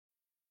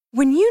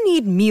When you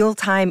need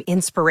mealtime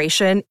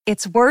inspiration,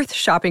 it's worth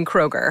shopping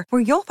Kroger,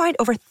 where you'll find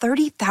over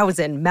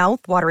 30,000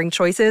 mouth-watering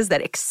choices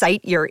that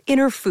excite your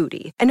inner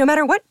foodie. And no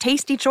matter what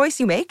tasty choice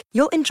you make,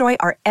 you'll enjoy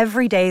our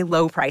everyday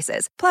low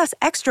prices, plus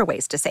extra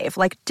ways to save,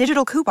 like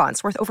digital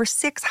coupons worth over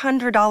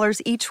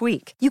 $600 each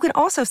week. You can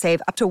also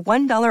save up to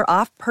 $1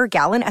 off per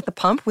gallon at the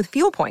pump with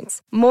fuel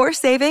points. More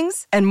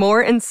savings and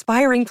more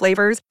inspiring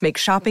flavors make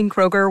shopping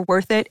Kroger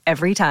worth it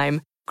every time.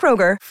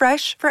 Kroger,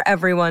 fresh for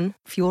everyone.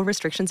 Fuel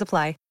restrictions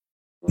apply.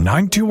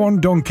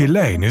 91 Donkey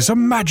Lane is a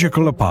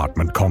magical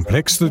apartment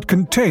complex that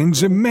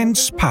contains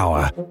immense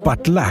power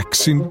but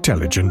lacks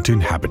intelligent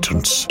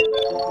inhabitants.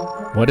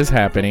 What is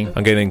happening?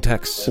 I'm getting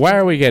texts. Why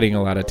are we getting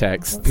a lot of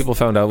texts? People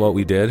found out what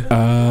we did.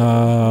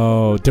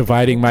 Oh,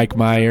 dividing Mike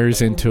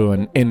Myers into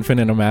an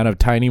infinite amount of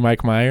tiny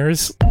Mike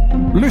Myers?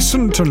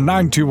 Listen to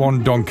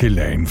 91 Donkey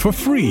Lane for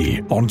free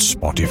on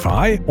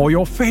Spotify or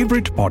your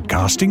favorite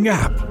podcasting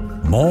app.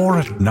 More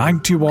at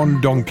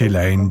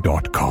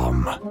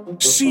 91donkeylane.com.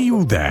 See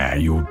you there,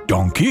 you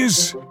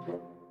donkeys.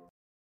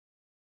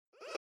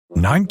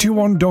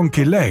 91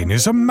 Donkey Lane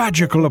is a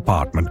magical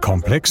apartment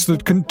complex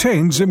that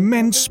contains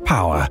immense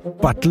power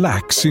but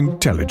lacks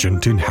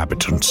intelligent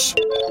inhabitants.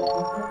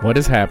 What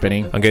is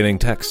happening? I'm getting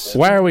texts.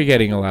 Why are we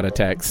getting a lot of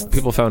texts?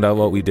 People found out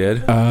what we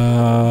did.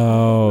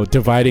 Oh,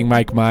 dividing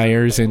Mike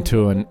Myers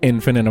into an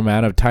infinite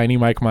amount of tiny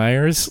Mike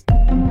Myers?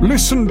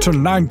 Listen to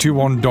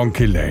 91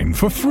 Donkey Lane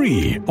for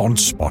free on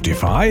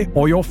Spotify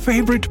or your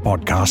favorite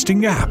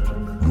podcasting app.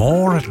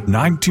 More at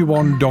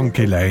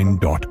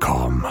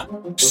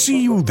 91donkeylane.com.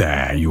 See you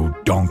there, you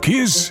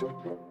donkeys.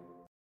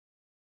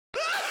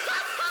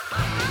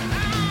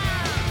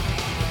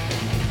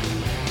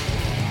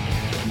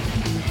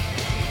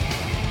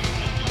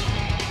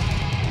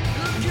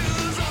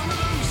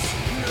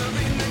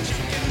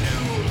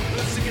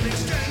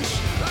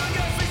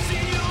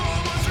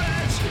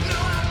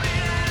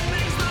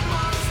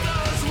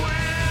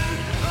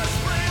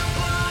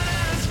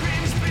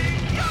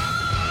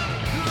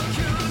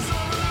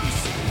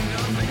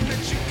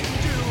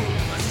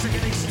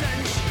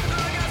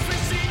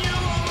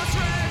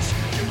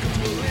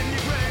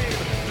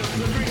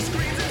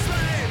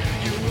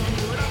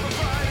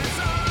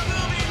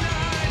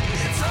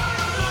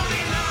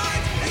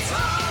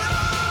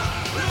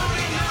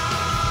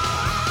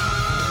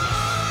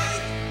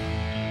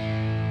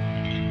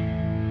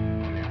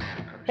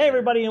 Hey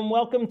everybody, and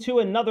welcome to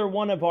another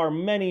one of our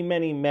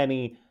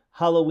many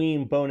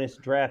Halloween bonus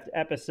draft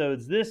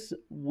episodes. This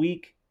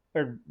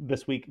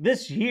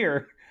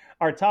year,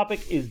 our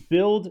topic is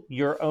Build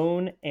Your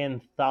Own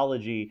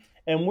Anthology.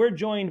 And we're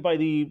joined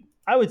by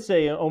I would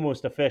say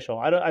almost official.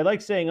 I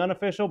like saying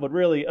unofficial, but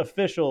really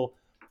official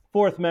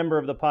fourth member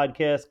of the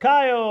podcast,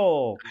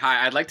 Kyle.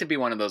 Hi, I'd like to be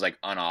one of those like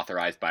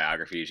unauthorized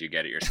biographies you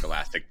get at your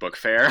Scholastic book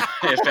fair.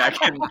 if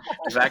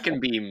that can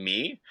be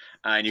me,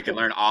 and you can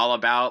learn all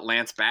about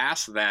Lance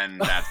Bass, then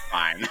that's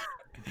fine.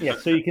 Yeah,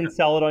 so you can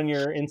sell it on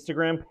your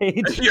Instagram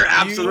page. You're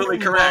absolutely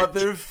correct.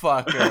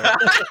 Motherfucker.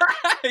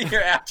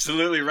 You're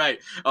absolutely right.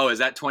 Oh, is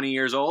that 20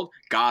 years old?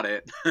 Got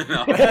it.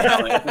 No,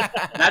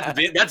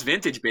 that's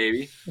vintage,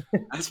 baby.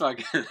 That's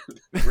fucking.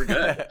 We're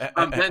good.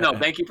 No,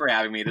 thank you for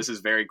having me. This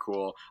is very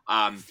cool.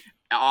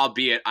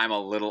 Albeit I'm a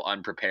little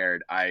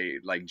unprepared. I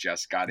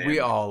just got in. We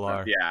all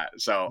are. Yeah.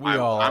 So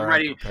I'm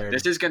ready. Unprepared.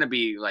 This is gonna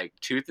be like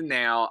tooth and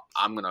nail.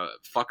 I'm gonna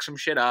fuck some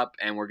shit up,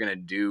 and we're gonna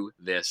do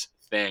this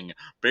thing,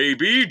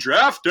 baby.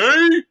 Draft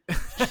day.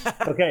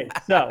 Okay,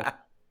 so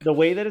the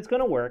way that it's going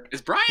to work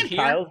is Brian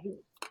here.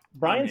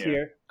 Brian's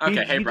here.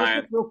 Okay, hey he Brian.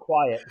 Just gets real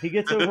quiet. He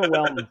gets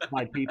overwhelmed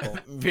by people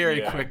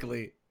very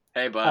quickly.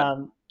 Hey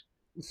bud.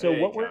 So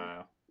what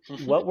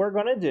we're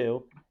going to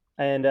do,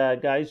 and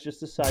guys,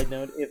 just a side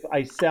note: if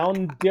I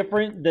sound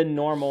different than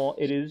normal,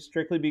 it is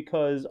strictly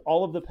because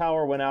all of the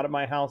power went out of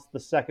my house the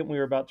second we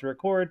were about to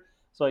record.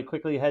 So I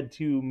quickly had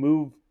to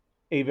move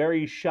a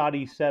very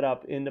shoddy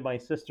setup into my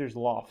sister's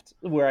loft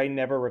where I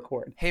never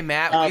record. Hey,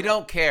 Matt, we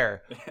don't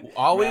care.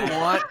 All we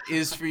want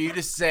is for you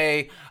to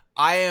say,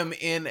 I am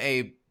in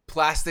a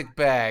plastic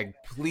bag.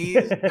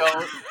 Please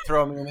don't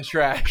throw me in the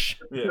trash.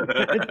 Yeah.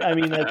 I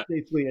mean, that's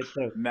basically it.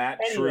 So,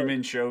 Matt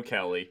Truman Show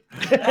Kelly.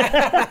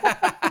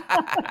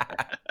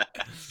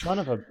 Son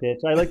of a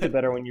bitch. I liked it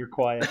better when you're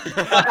quiet.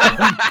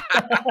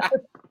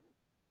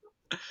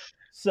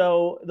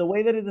 So the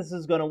way that this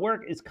is going to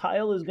work is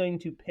Kyle is going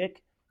to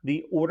pick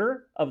the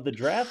order of the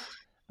draft,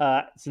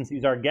 since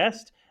he's our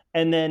guest,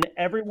 and then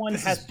everyone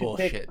has to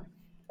pick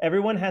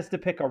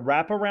a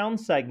wraparound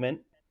segment,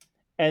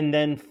 and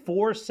then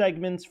 4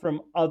 segments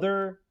from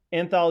other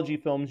anthology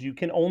films. You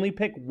can only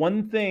pick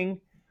one thing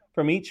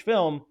from each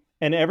film,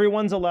 and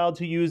everyone's allowed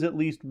to use at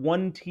least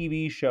one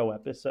TV show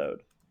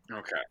episode.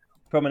 Okay.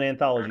 From an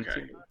anthology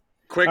series.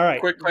 Quick Kyle,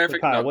 quick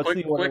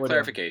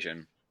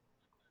clarification.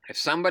 If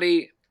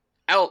somebody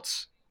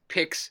else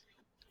picks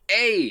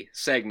a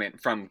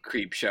segment from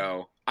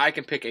Creepshow, I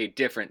can pick a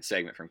different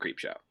segment from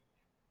Creepshow.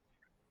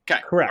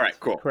 Okay. Correct. All right,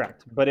 cool.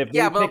 Correct. But if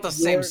but not the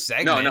same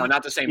segment. No,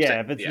 not the same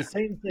segment. If it's the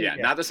same thing. Yeah,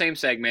 not the same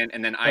segment,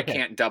 and then I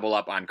can't double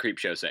up on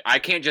Creepshow. I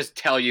can't just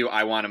tell you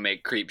I want to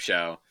make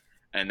Creepshow,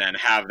 and then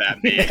have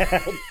that be.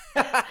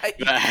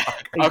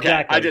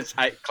 Okay,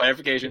 Exactly.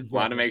 Clarification.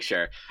 Want to make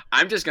sure.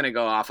 I'm just gonna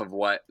go off of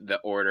what the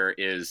order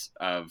is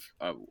of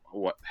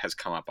what has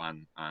come up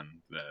on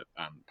the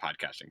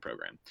podcasting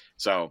program.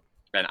 So,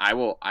 and I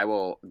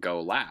will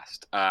go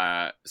last.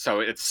 So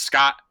it's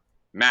Scott,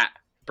 Matt,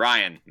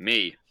 Brian,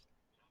 me.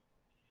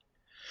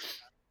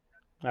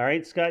 All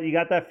right, Scott, you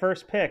got that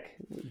first pick.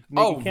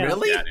 Oh,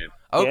 really? Yeah, dude.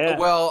 Oh, Yeah.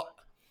 well,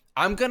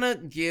 I'm gonna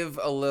give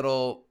a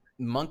little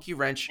monkey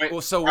wrench. Wait,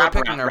 Well, so we're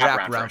picking a wrap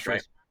wraparound around first.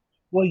 right?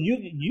 Well,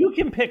 you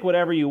can pick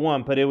whatever you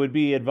want, but it would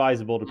be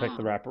advisable to pick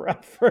the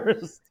wraparound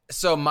first.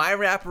 So my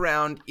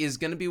wraparound is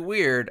gonna be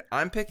weird.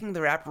 I'm picking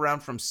the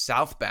wraparound from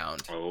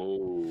Southbound,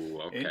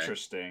 Oh, okay.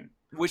 Interesting.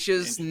 which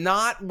is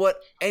not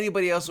what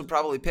anybody else would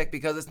probably pick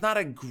because it's not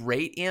a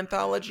great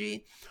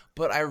anthology.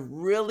 But I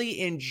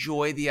really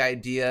enjoy the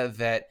idea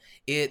that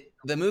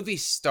the movie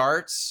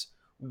starts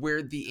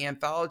where the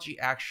anthology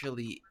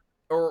actually,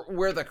 or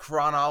where the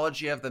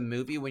chronology of the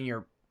movie when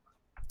you're,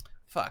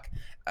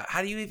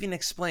 how do you even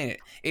explain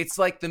it? It's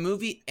like the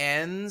movie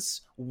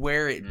ends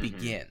where it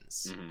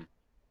begins. Mm-hmm.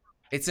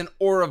 It's an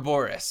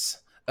Ouroboros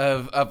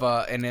of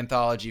an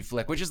anthology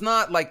flick, which is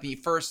not like the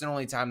first and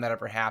only time that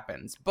ever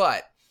happens.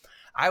 But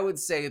I would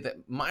say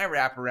that my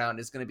wraparound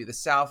is going to be the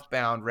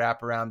Southbound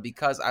wraparound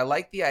because I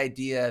like the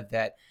idea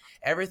that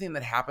everything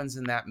that happens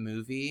in that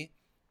movie.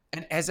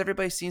 And has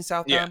everybody seen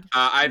Southbound?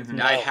 Yeah,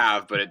 I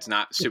have, but it's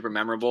not super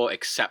memorable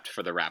except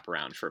for the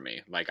wraparound for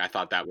me. Like I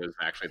thought that was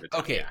actually the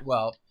time. Okay,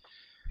 well,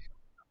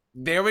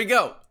 there we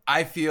go.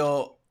 I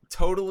feel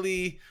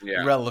totally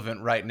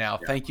relevant right now.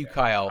 Yeah. No,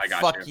 Kyle. I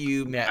got Fuck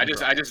you, Matt.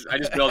 I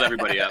just build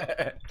everybody up.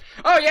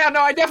 Oh yeah,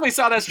 no, I definitely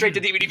saw that straight to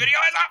DVD video.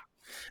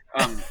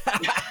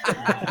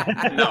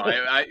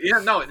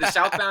 The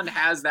Southbound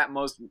has that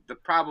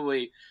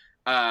probably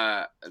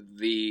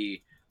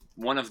the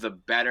one of the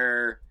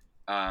better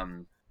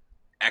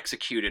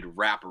executed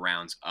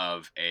wraparounds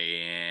of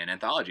an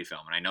anthology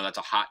film, and I know that's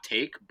a hot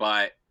take,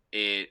 but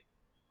it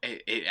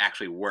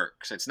actually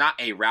works. It's not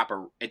a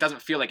wrapper. It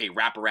doesn't feel like a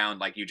wraparound,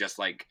 like you just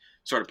like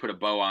sort of put a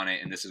bow on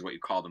it, and this is what you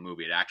call the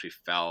movie. It actually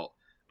felt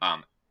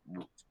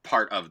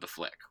part of the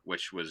flick,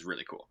 which was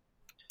really cool.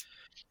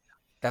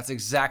 That's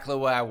exactly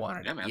what I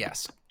wanted. Yeah, man.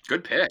 Yes.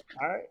 Good pick.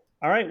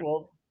 All right.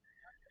 Well,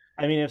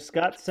 I mean, if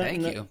Scott's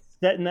setting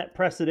that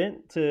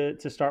precedent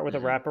to start with a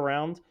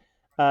wraparound,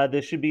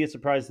 this should be a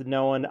surprise to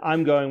no one.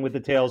 I'm going with the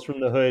Tales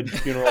from the Hood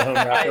funeral home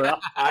wraparound.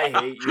 I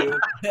hate you.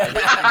 I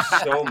hate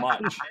you so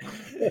much.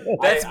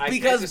 That's I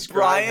because can't describe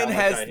Brian how much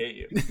has. I hate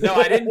you. No,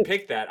 I didn't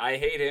pick that. I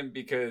hate him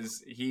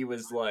because he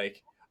was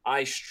like,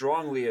 I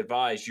strongly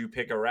advise you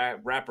pick a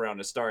wraparound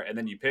to start, and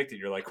then you picked it.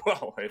 You're like,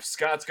 well, if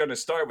Scott's going to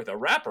start with a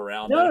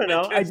wraparound,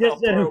 No. I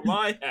just said throw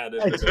my hat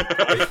into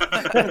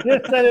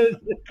it.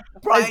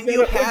 Brian,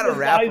 you had a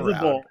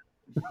wraparound.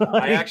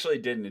 I actually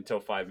didn't until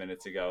 5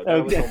 minutes ago.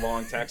 That was a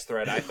long text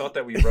thread. I thought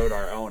that we wrote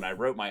our own. I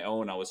wrote my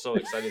own. I was so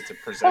excited to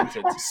present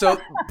it. So,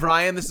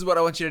 Brian, this is what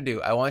I want you to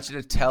do. I want you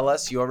to tell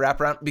us your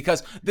wraparound,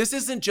 because this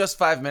isn't just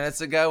 5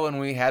 minutes ago when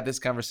we had this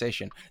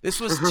conversation. This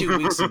was 2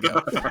 weeks ago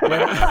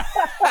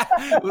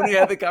when we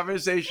had the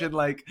conversation.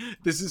 Like,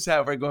 this is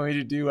how we're going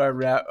to do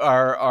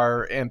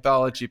our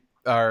anthology,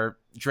 our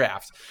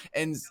draft.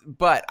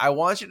 But I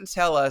want you to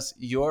tell us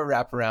your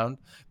wraparound,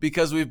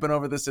 because we've been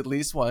over this at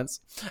least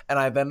once, and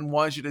I then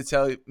want you to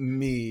tell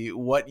me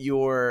what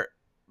your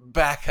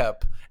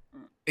backup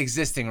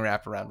existing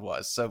wraparound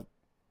was. So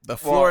the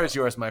floor is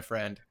yours, my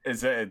friend.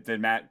 Did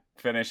Matt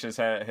finish his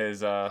Tales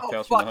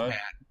from the Hood?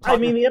 Matt. I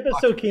mean, the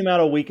episode came out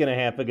a week and a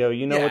half ago.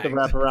 You know what the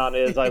wraparound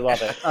is. I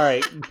love it. All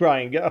right,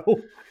 Brian, go.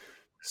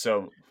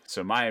 So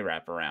my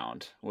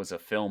wraparound was a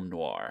film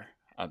noir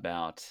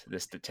about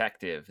this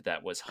detective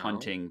that was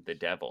hunting the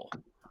devil.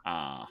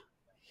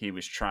 He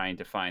was trying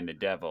to find the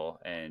devil,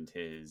 and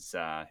his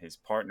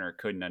partner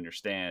couldn't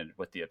understand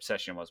what the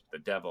obsession was with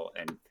the devil,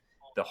 and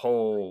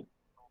all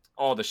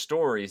the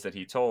stories that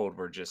he told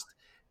were just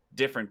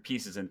different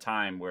pieces in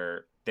time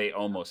where they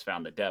almost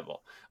found the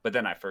devil. But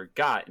then I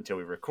forgot until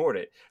we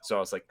recorded, so I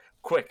was like,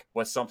 quick,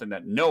 what's something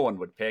that no one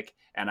would pick?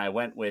 And I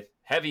went with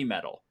heavy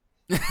metal.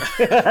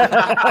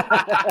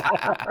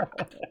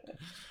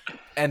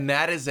 And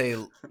that is a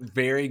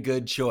very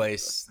good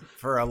choice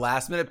for a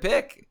last minute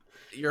pick.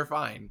 You're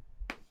fine.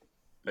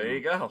 There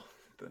you go.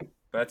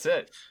 That's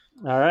it.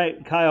 All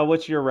right, Kyle,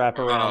 what's your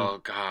wraparound?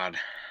 Oh, God.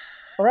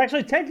 Or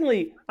actually,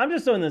 technically, I'm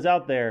just throwing this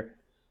out there.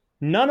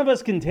 None of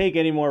us can take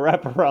any more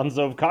wraparounds.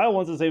 So if Kyle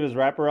wants to save his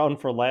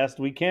wraparound for last,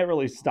 we can't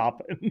really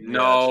stop him.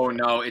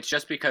 No. It's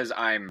just because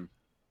I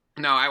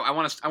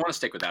want to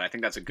stick with that. I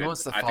think that's a good.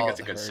 I think that's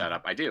a good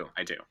setup. I do.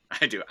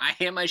 I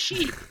am a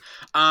sheep.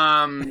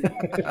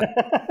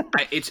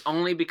 It's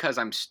only because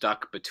I'm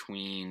stuck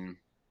between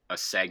a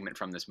segment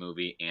from this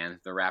movie and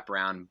the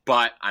wraparound,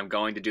 but I'm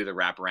going to do the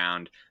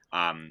wraparound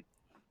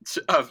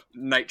of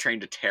Night Train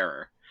to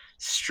Terror,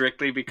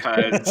 strictly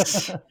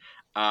because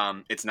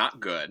it's not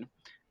good.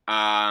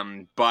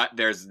 But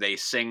they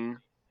sing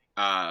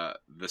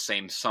the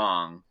same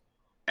song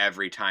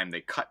every time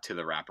they cut to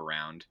the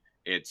wraparound.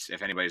 It's,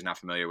 if anybody's not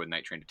familiar with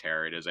Night Train to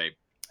Terror, it is a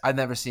I've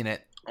never seen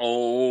it.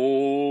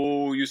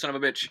 Oh, you son of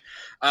a bitch!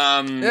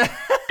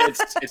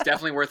 It's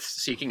definitely worth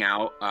seeking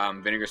out.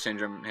 Vinegar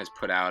Syndrome has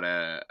put out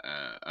a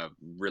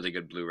really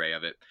good Blu-ray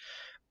of it.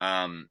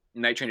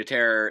 Night Train to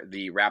Terror,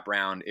 the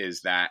wraparound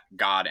is that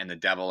God and the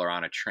devil are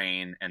on a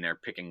train, and they're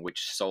picking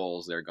which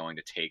souls they're going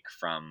to take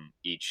from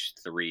each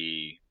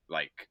 3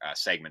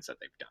 segments that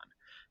they've done.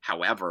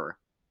 However,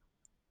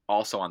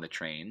 also on the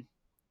train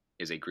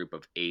is a group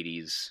of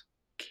 80s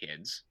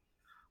kids,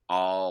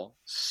 all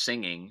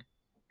singing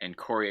and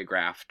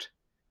choreographed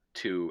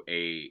to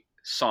a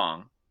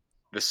song,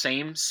 the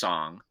same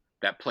song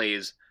that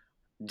plays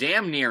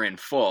damn near in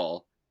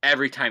full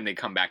every time they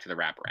come back to the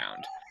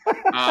wraparound.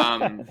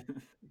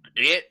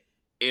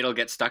 It'll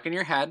get stuck in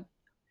your head.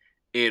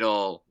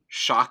 It'll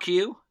shock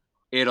you.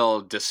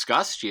 It'll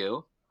disgust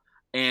you,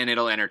 and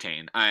it'll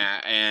entertain.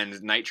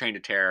 And Night Train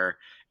to Terror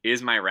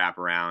is my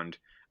wraparound.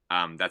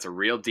 That's a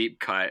real deep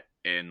cut.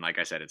 And like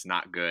I said, it's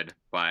not good,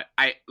 but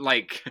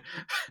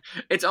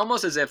it's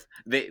almost as if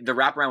the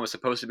wraparound was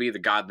supposed to be the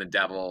God and the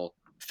devil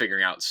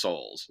figuring out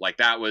souls. Like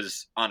that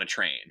was on a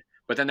train,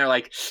 but then they're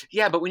like,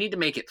 yeah, but we need to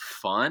make it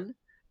fun.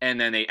 And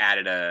then they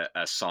added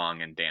a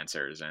song and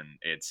dancers, and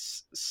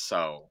it's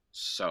so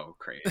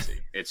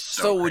crazy. It's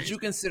so would crazy. you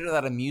consider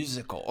that a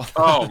musical?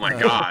 Oh my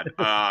God.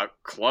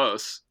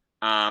 Close.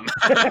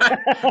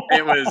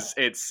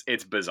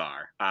 It's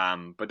bizarre.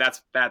 But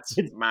that's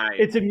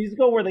it's a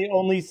musical where they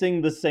only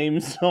sing the same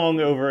song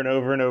over and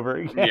over and over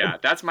again. Yeah,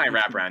 that's my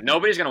wraparound.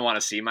 Nobody's gonna want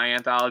to see my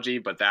anthology,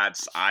 but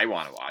I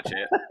want to watch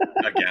it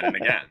again and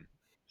again.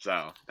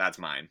 So that's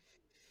mine.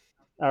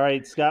 All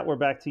right, Scott, we're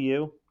back to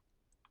you.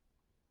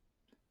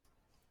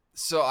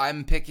 So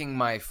I'm picking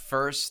my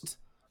first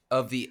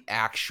of the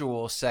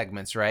actual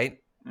segments, right?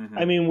 Mm-hmm.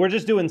 I mean, we're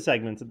just doing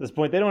segments at this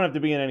point. They don't have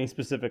to be in any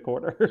specific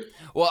order.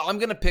 Well, I'm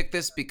going to pick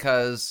this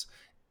because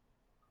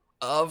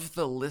of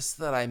the list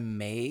that I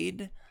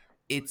made,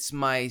 it's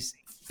my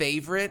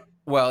favorite.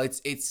 Well,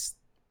 it's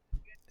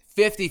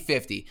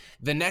 50-50.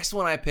 The next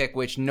one I pick,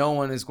 which no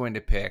one is going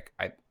to pick,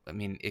 I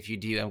mean, if you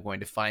do, I'm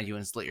going to find you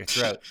and slit your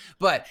throat.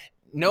 But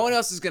no one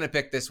else is going to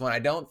pick this one, I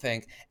don't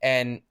think.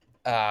 And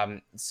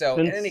so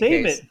then in any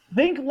save case, it.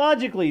 Think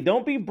logically.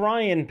 Don't be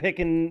Brian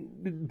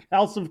picking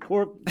House of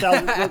Corpse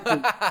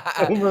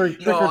over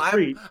Trick or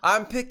Treat.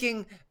 I'm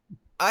picking.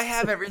 I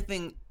have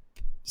everything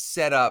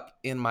set up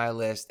in my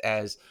list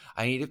as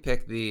I need to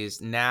pick these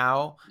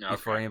now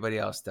before anybody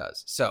else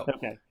does. So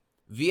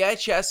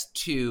VHS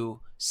 2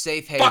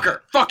 Safe Haven. Fucker!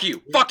 Fuck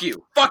you! Fuck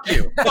you! Fuck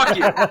you! Fuck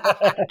you!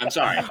 I'm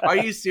sorry. Are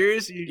you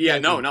serious?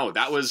 No.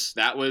 That was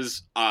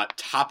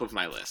top of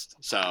my list.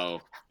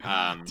 So.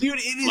 Dude, it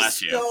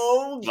is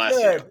so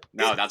good.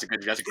 No, that's a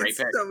great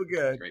pick. So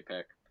good. Great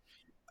pick.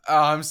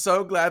 I'm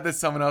so glad that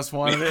someone else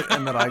wanted it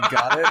and that I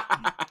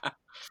got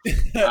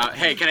it.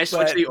 Hey, can I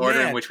switch the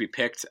order in which we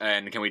picked,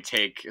 and can we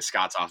take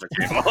Scott's off the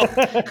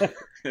table?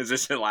 Is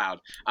this allowed?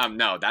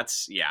 No, that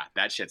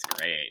shit's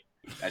great.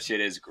 That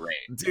shit is great.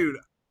 Dude,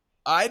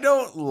 I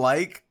don't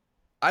like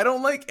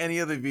any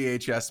of the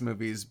VHS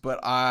movies, but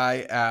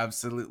I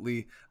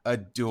absolutely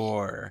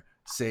adore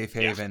Safe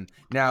Haven. Yeah.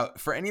 Now,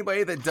 for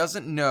anybody that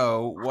doesn't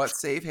know what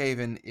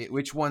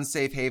which one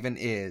Safe Haven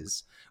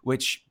is,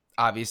 which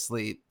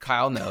obviously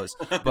Kyle knows,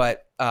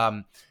 but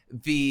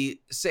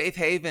the Safe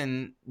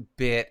Haven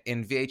bit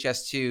in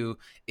VHS 2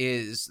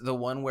 is the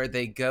one where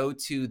they go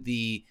to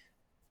the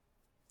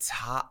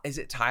is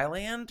it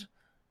Thailand?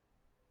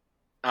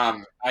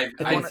 It's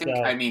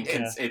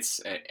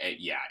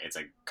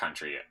a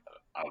country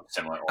of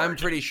similar origin. I'm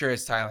pretty sure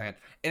it's Thailand.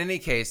 In any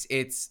case,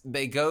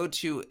 they go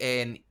to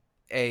an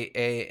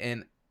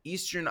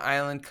Eastern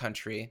island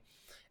country,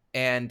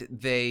 and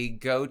they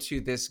go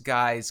to this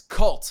guy's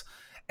cult,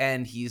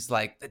 and he's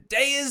like, the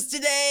day is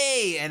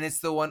today, and it's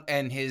the one,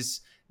 and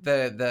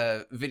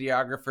the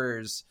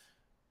videographer's,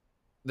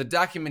 the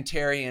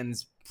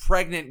documentarian's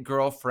pregnant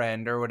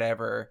girlfriend or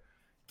whatever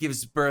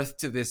gives birth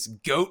to this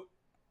goat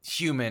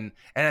human,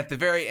 and at the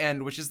very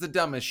end, which is the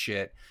dumbest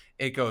shit,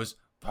 it goes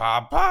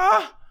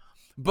Papa,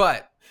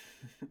 but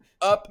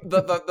up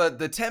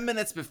the 10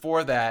 minutes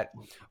before that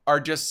are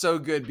just so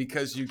good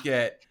because you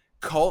get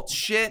cult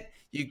shit,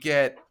 you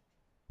get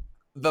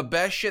the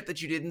best shit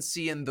that you didn't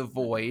see in The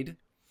Void,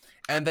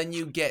 and then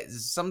you get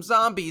some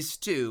zombies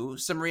too,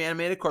 some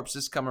reanimated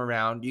corpses come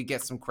around, you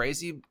get some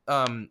crazy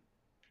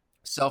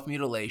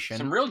self-mutilation,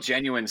 some real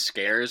genuine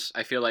scares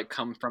I feel like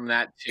come from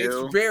that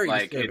too. It's very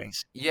disturbing.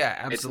 Yeah,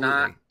 absolutely.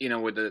 It's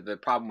not, with the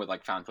problem with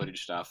like found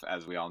footage stuff,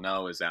 as we all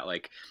know, is that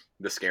like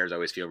the scares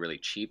always feel really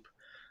cheap.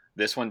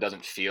 This one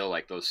doesn't feel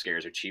like those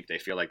scares are cheap. They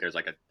feel like there's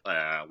like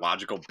a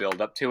logical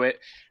build up to it,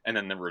 and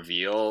then the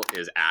reveal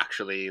is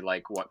actually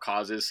like what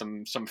causes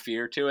some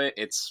fear to it.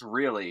 It's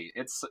really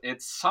it's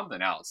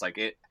something else. Like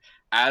it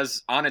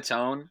as on its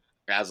own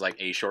as like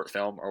a short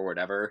film or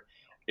whatever.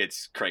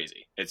 It's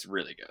crazy. It's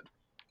really good.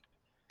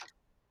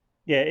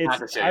 Yeah,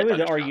 I would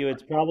argue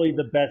it's probably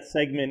the best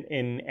segment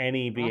in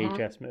any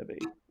VHS movie.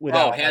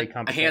 Without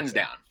hands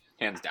down.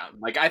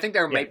 Like I think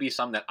there might be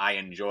some that I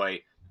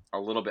enjoy a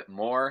little bit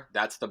more.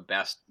 That's the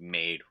best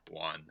made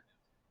one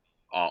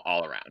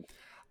all around.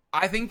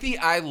 I think the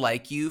I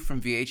Like You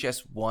from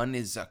VHS 1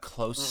 is a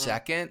close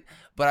second,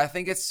 but I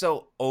think it's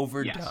so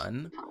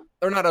overdone. Yes.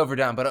 Or not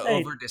overdone, but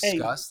over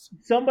discussed. Hey,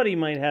 somebody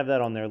might have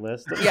that on their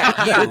list.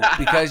 Yeah, you,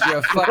 because you're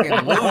a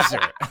fucking loser.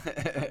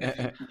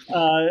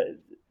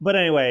 But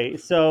anyway,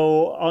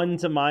 so on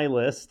to my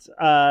list.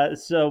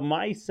 So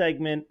my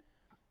segment,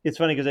 it's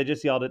funny because I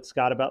just yelled at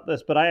Scott about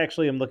this, but I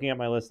actually am looking at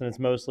my list and it's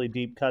mostly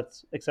deep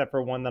cuts, except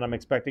for one that I'm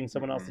expecting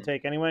someone else to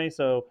take anyway.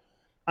 So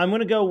I'm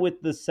going to go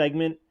with the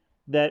segment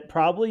that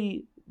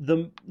probably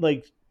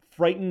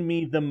frightened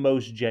me the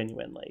most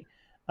genuinely.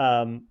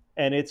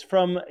 And it's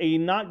from a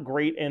not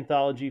great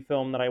anthology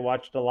film that I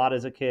watched a lot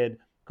as a kid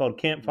called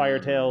Campfire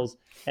Tales.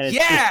 And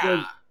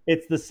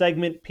it's the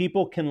segment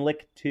People Can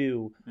Lick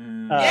Too.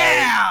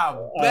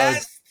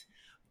 Best,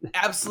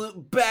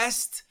 absolute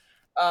best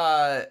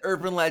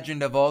urban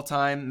legend of all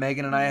time.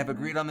 Megan and I have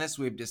agreed on this.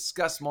 We've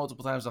discussed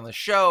multiple times on the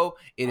show.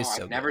 It is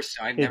so good.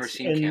 I've never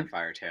seen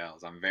Campfire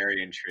Tales. I'm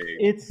very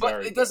intrigued.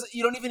 But it doesn't.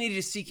 You don't even need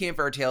to see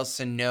Campfire Tales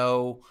to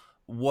know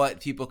what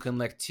People Can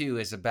Lick Too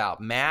is about.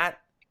 Matt,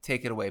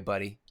 take it away,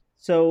 buddy.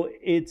 So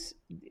it's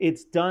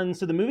done.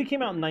 So the movie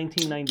came out in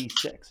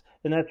 1996,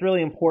 and that's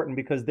really important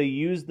because they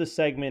used the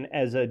segment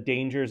as a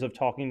dangers of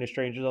talking to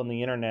strangers on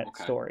the internet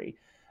story.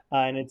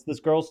 And it's this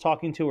girl's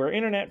talking to her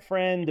internet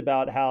friend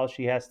about how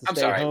she has to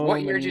stay home.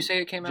 What year did you say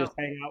it came out? Just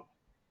hang out.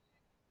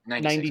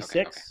 96.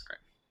 Okay,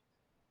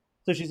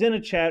 So she's in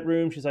a chat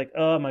room. She's like,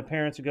 "Oh, my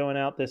parents are going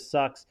out. This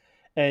sucks."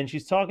 And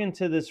she's talking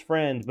to this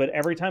friend, but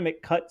every time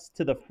it cuts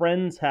to the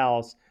friend's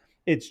house,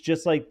 it's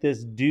just like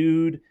this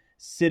dude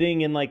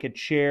sitting in like a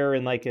chair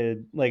and like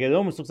it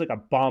almost looks like a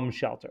bomb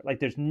shelter. Like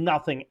there's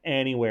nothing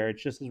anywhere.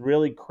 It's just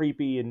really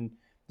creepy and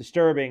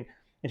disturbing.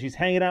 And she's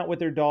hanging out with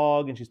her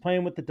dog and she's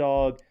playing with the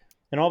dog.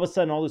 And all of a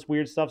sudden, all this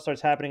weird stuff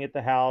starts happening at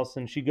the house.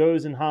 And she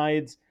goes and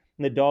hides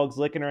and the dog's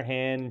licking her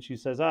hand. And she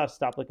says,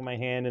 stop licking my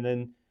hand. And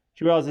then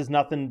she realizes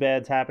nothing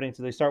bad's happening.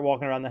 So they start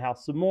walking around the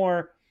house some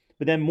more.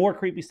 But then more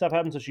creepy stuff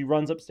happens. So she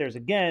runs upstairs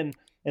again.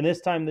 And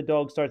this time the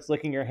dog starts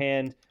licking her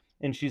hand.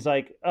 And she's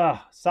like,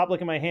 stop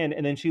licking my hand.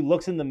 And then she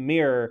looks in the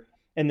mirror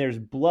and there's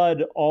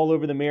blood all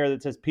over the mirror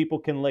that says People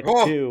Can Lick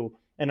Too.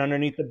 And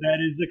underneath the bed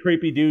is the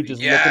creepy dude just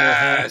licking her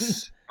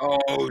hand.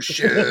 Oh,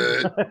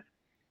 shit.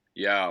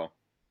 Yo.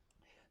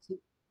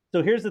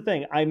 So here's the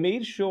thing. I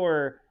made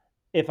sure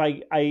if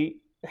I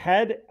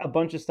had a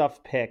bunch of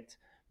stuff picked,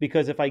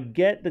 because if I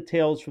get the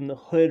Tales from the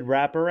Hood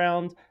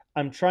wraparound,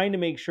 I'm trying to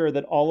make sure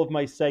that all of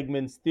my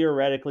segments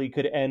theoretically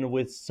could end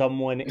with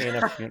someone in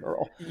a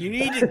funeral. You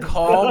need to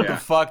calm the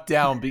fuck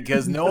down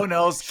because no one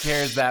else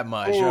cares that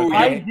much. Okay?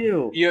 I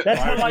do. That's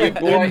how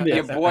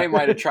your boy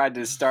might have tried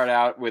to start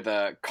out with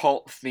a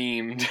cult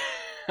themed,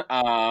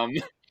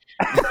 and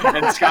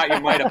Scott, you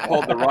might have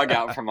pulled the rug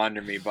out from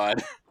under me,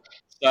 bud.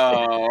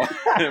 So,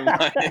 but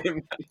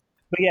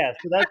yeah,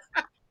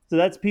 so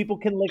that's People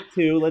Can Lick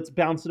Too. Let's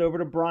bounce it over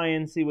to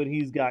Brian, see what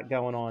he's got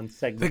going on.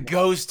 Segment the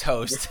ghost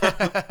host.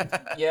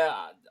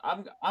 Yeah,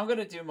 I'm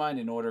gonna do mine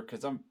in order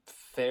because I'm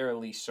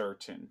fairly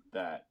certain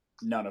that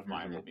none of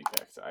mine will be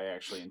picked. I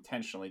actually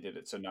intentionally did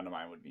it so none of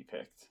mine would be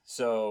picked.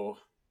 So,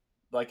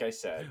 like I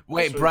said,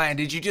 wait, Brian,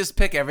 did you just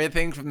pick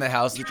everything from the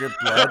house that dripped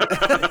blood?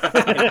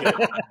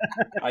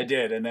 I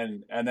did, and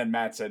then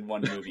Matt said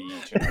one movie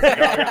each. And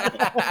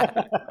I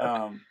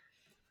was like,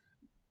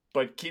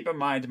 but keep in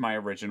mind my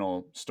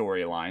original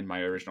storyline,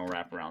 my original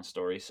wraparound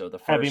story. So the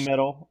first heavy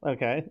metal,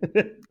 okay.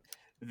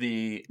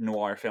 The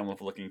noir film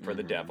of Looking for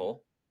the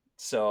Devil.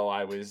 So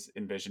I was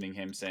envisioning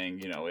him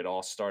saying, it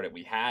all started,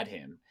 we had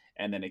him,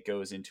 and then it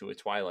goes into a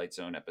Twilight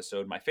Zone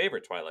episode, my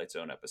favorite Twilight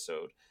Zone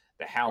episode,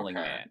 The Howling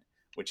Man,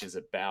 which is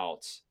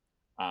about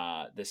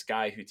this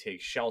guy who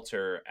takes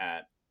shelter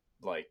at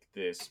like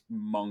this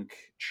monk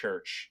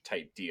church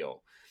type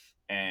deal.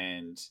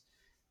 And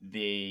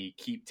they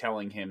keep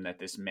telling him that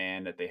this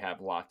man that they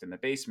have locked in the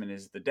basement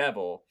is the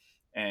devil.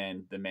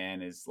 And the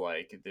man is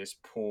like this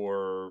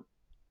poor,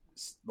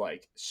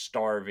 like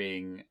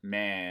starving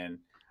man.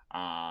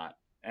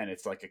 And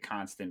it's like a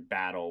constant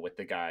battle with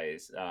the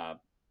guys,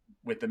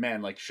 with the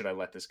man, like, should I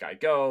let this guy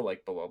go?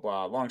 Like, blah, blah,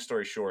 blah. Long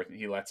story short,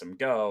 he lets him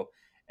go.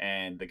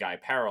 And the guy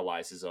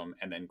paralyzes him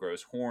and then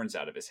grows horns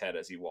out of his head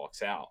as he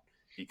walks out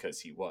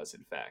because he was,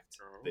 in fact,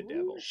 the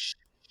devil.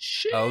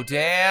 Shit. Oh,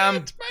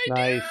 damn.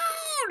 Nice.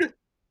 Dude.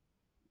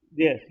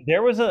 Yeah,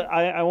 there was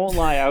I won't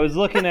lie. I was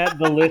looking at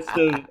the list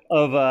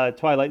of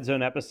Twilight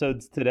Zone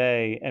episodes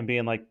today and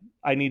being like,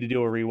 I need to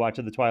do a rewatch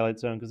of the Twilight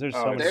Zone because there's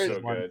so much. So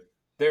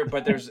good.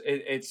 But there's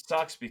it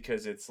sucks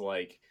because it's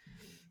like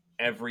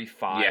every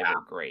 5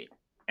 are great.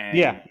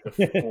 And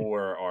the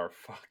 4 are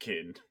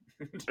fucking...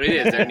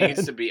 It is. There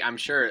needs to be. I'm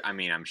sure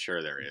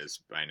there is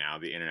by now.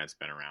 The internet's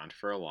been around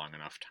for a long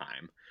enough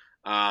time.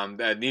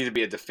 There needs to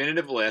be a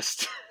definitive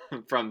list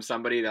from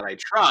somebody that I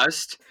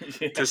trust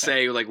to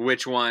say like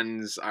which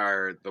ones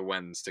are the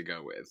ones to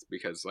go with,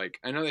 because like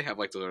I know they have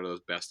like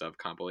those best of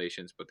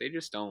compilations, but they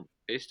still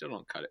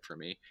don't cut it for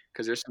me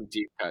because there's some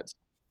deep cuts.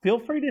 Feel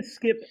free to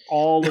skip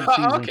all of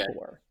season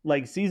 4.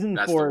 Like season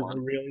 4 is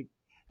really,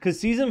 because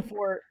season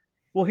 4.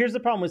 Well, here's the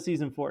problem with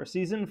season 4.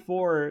 Season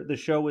 4, the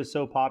show was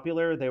so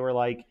popular, they were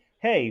like,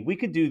 "Hey, we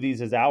could do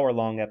these as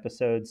hour-long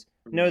episodes."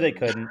 No, they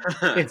couldn't.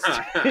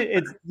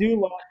 It's too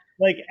long.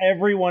 Like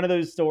every one of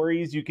those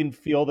stories, you can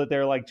feel that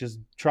they're like just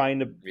trying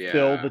to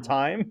fill the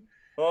time.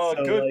 Oh,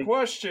 So, good like-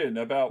 question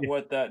about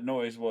what that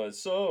noise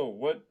was. So,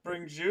 what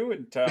brings you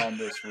in town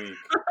this week?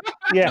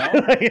 Yeah,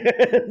 No?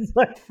 it's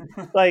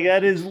like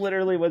that is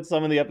literally what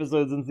some of the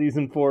episodes in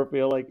season 4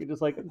 feel like. You're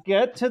just like,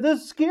 get to the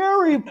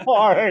scary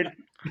part.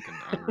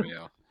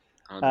 Unreal.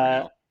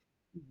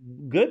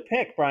 Good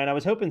pick, Brian. I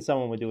was hoping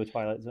someone would do a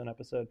Twilight Zone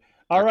episode.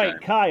 All right,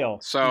 Okay. Kyle.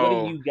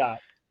 So- what do you got?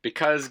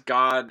 Because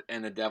God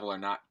and the devil are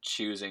not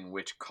choosing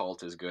which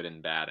cult is good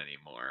and bad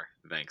anymore.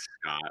 Thanks,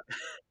 Scott.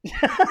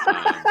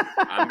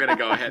 I'm gonna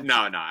go ahead. No,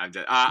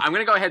 I'm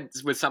gonna go ahead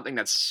with something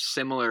that's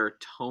similar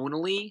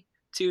tonally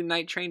to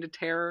Night Train to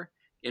Terror,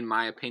 in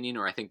my opinion,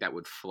 or I think that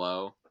would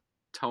flow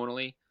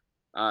tonally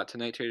to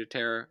Night Train to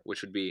Terror,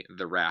 which would be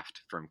The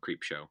Raft from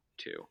Creepshow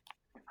 2.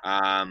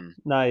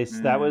 Nice.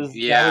 That was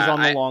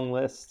on the long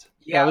list.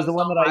 Yeah, that was the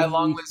one that I my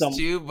long used list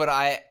too. But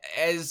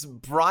as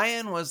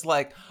Brian was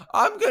like,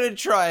 I'm gonna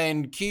try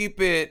and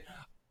keep it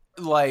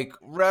like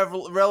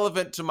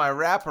relevant to my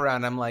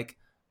wraparound. I'm like,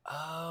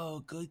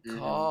 oh, good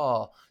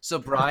call. So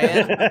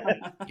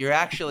Brian, you're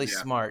actually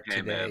smart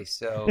today. Man.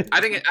 So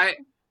I think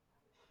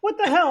What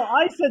the hell?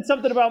 I said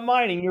something about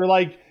mining. You're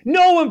like,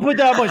 no one put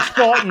that much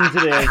thought into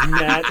this,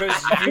 Matt.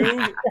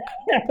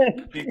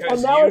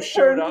 Because now you it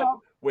showed turns up out-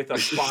 with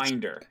a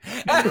binder.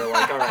 And you're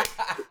like, all right,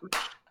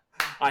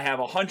 I have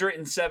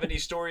 170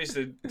 stories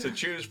to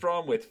choose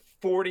from with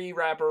 40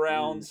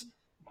 wraparounds.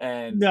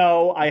 And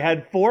No, I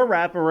had 4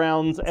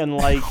 wraparounds and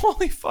like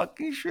holy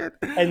fucking shit.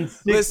 and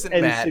six Listen,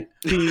 and Matt.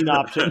 16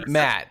 options.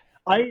 Matt,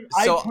 I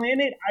So- plan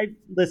it.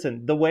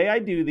 Listen, the way I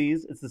do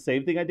these, it's the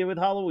same thing I did with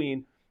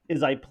Halloween,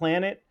 is I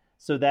plan it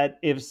so that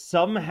if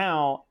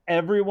somehow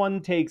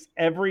everyone takes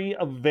every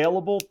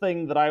available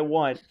thing that I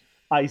want,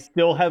 I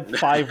still have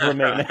 5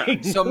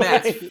 remaining. So,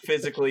 Matt,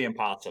 physically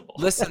impossible.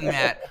 listen,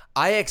 Matt,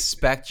 I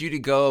expect you to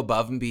go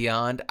above and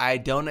beyond. I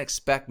don't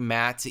expect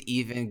Matt to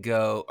even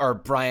go, or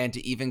Brian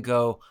to even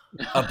go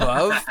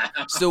above.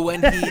 So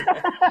when he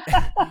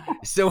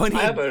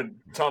I have a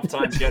tough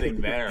time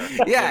getting there.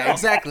 yeah, you know?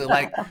 exactly.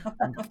 Like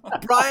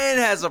Brian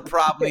has a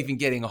problem even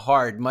getting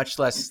hard, much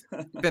less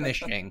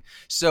finishing.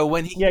 So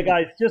when he Yeah,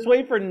 guys, just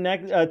wait for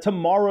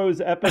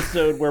tomorrow's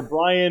episode where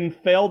Brian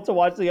failed to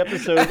watch the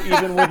episode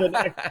even with an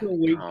extra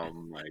week oh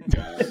my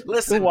god. to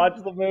listen, watch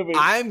the movie.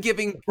 I'm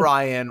giving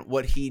Brian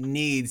what he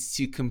needs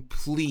to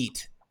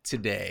complete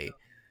today.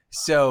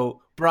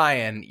 So,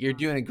 Brian, you're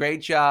doing a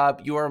great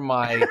job. You are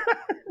my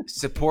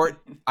support.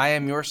 I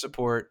am your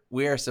support.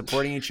 We are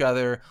supporting each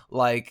other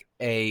like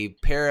a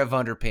pair of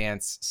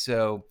underpants.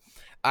 So,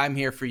 I'm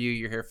here for you.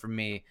 You're here for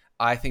me.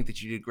 I think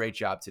that you did a great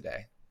job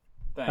today.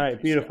 Thank All you,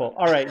 right, beautiful.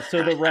 Scott. All right,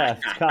 so the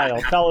Raft,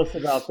 Kyle, tell us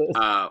about this.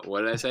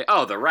 What did I say?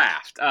 Oh, The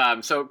Raft.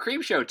 So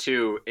Creepshow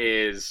 2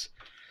 is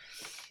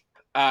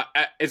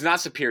it's not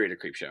superior to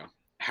Creepshow.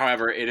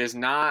 However, it is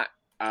not.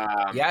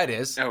 Yeah, it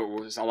is. Oh,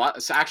 it was a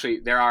lot. So actually,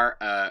 there are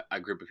a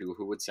group of people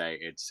who would say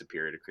it's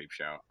superior to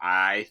Creepshow.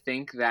 I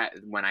think that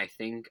when I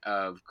think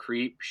of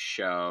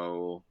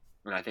Creepshow,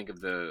 when I think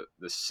of the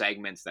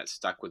segments that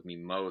stuck with me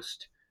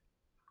most,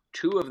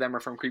 2 of them are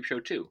from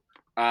Creepshow 2.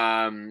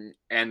 And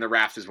The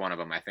Raft is one of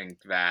them. I think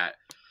that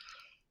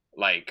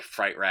like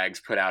Fright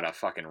Rags put out a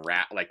fucking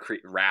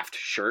Raft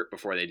shirt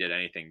before they did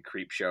anything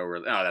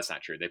Creepshow. No, that's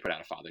not true. They put out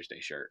a Father's Day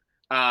shirt.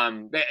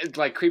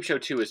 Like Creepshow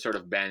 2 has sort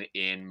of been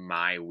in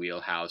my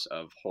wheelhouse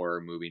of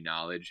horror movie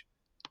knowledge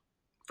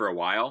for a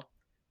while.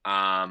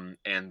 And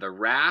The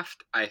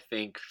Raft, I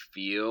think,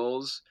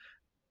 feels,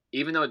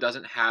 even though it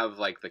doesn't have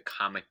like the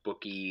comic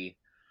booky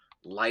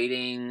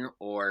lighting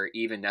or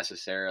even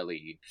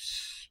necessarily,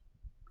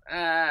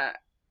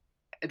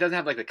 it doesn't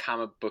have like the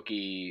comic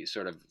booky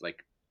sort of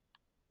like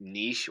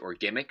niche or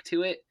gimmick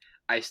to it.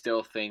 I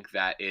still think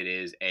that it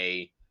is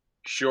a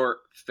short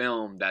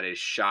film that is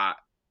shot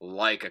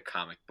like a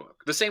comic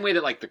book. The same way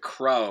that like The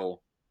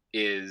Crow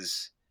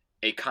is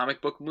a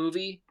comic book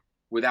movie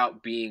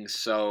without being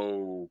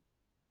so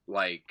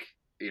like,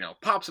 you know,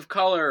 pops of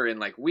color and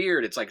like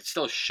weird. It's like it's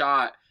still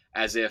shot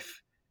as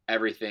if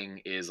everything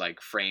is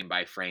like frame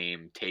by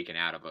frame taken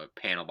out of a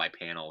panel by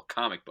panel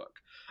comic book.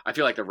 I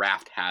feel like The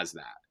Raft has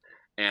that.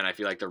 And I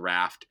feel like The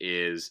Raft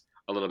is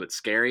a little bit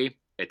scary.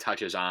 It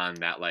touches on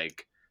that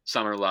like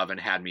Summer Lovin'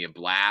 Had Me a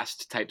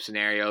Blast type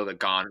scenario that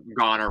gone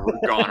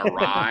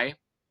awry.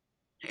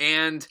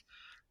 And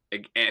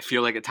I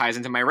feel like it ties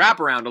into my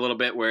wraparound a little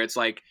bit where it's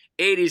like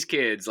 80s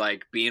kids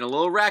like being a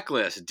little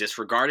reckless,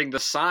 disregarding the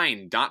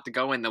sign not to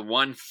go in the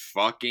one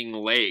fucking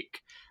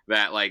lake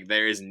that like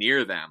there is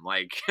near them.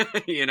 Like,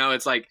 you know,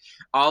 it's like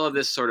all of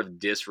this sort of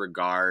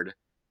disregard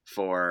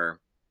for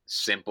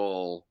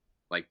simple,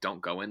 like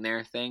don't go in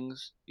there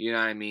things, you know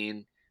what I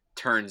mean,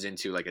 turns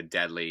into like a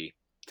deadly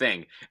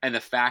thing. And the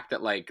fact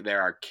that like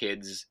there are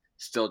kids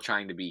still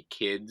trying to be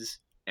kids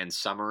and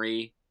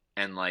summery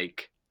and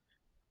like,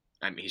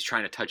 I mean, he's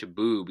trying to touch a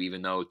boob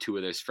even though 2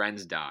 of his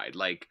friends died.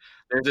 Like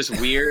There's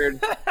this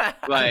weird,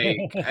 like,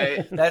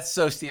 that's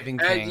so Stephen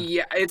King.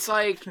 Yeah, it's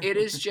like it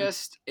is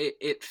just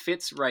it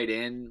fits right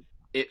in.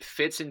 It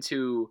fits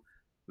into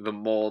the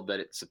mold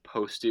that it's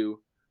supposed to,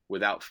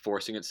 without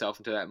forcing itself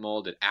into that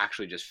mold. It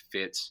actually just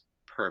fits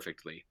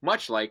perfectly,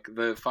 much like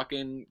the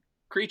fucking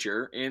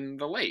creature in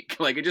the lake.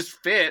 Like, it just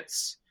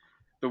fits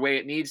the way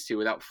it needs to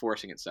without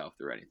forcing itself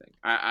through anything.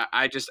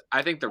 I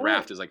think The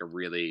Raft is like a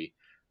really,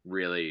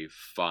 really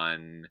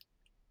fun,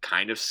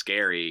 kind of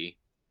scary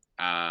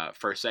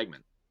first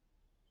segment.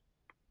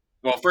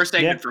 Well, first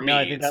segment for me,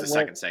 it's the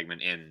second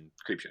segment in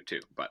Creepshow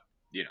too, but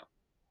you know.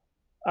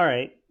 All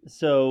right,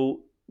 so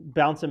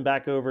bouncing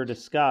back over to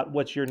Scott,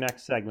 what's your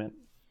next segment?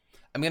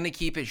 I'm going to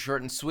keep it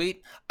short and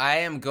sweet. I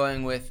am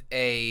going with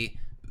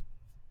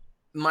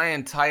my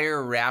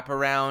entire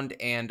wraparound,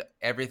 and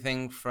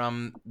everything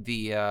from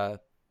the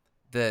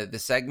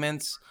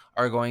segments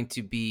are going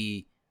to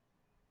be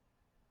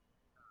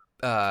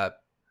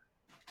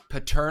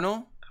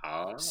paternal.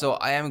 Oh. So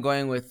I am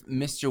going with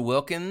Mr.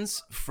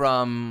 Wilkins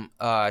from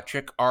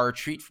Trick or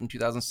Treat from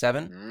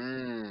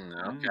 2007.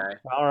 Okay.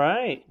 All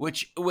right.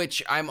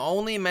 Which I'm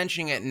only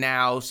mentioning it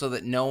now so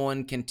that no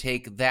one can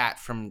take that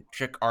from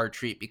Trick or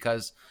Treat,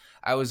 because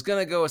I was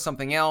going to go with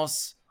something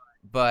else,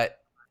 but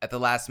at the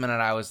last minute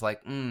I was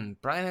like,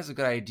 Brian has a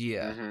good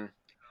idea. Mm-hmm.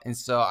 And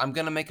so I'm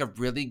going to make a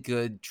really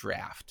good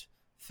draft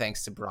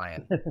thanks to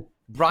Brian.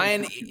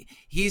 Brian,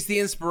 he's the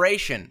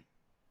inspiration.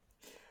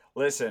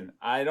 Listen,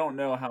 I don't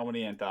know how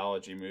many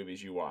anthology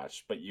movies you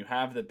watch, but you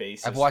have the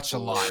basis. I've watched a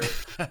lot.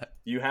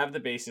 You have the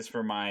basis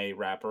for my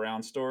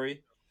wraparound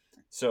story.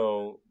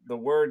 So the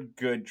word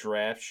good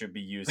draft should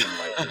be used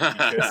lightly,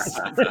 because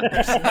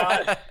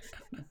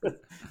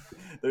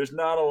there's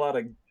not a lot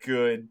of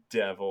good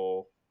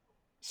devil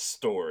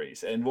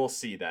stories, and we'll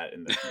see that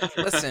in the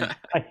future.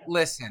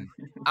 Listen.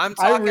 I'm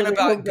talking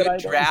about good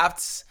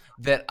drafts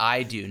that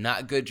I do,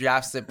 not good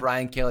drafts that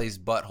Brian Kelly's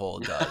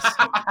butthole does.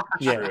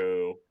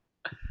 True.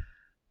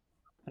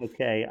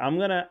 Okay, I'm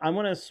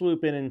gonna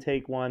swoop in and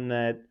take one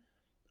that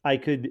I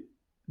could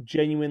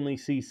genuinely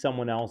see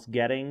someone else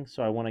getting,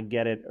 so I want to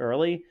get it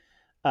early,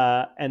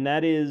 and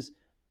that is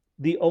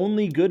the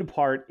only good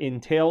part in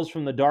Tales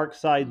from the Dark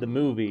Side, the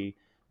movie,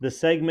 the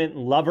segment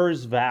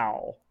Lover's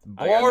Vow.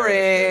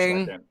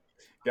 Boring.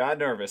 Got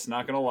nervous,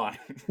 not gonna lie.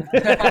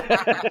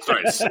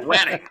 Started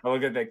sweating. I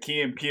look at that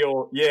Key and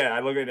Peele. Yeah, I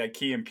look at that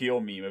Key and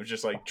Peele meme. It was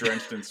just like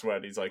drenched in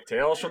sweat. He's like,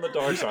 Tales from the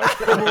Dark Side.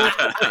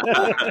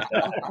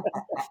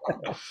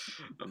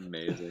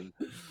 Amazing.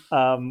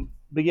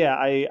 But yeah,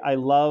 I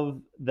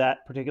love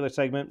that particular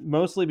segment,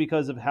 mostly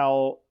because of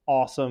how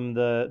awesome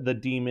the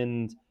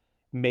demon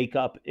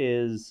makeup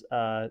is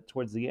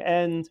towards the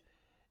end,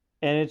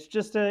 and it's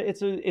just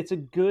it's a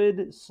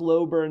good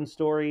slow burn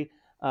story.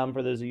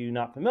 For those of you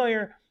not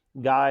familiar,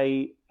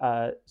 guy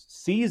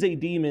sees a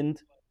demon,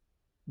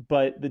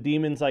 but the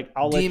demon's like,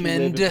 I'll let you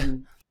live.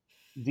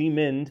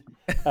 Demon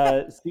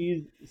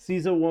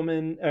sees a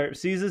woman, or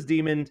sees this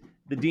demon.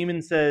 The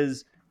demon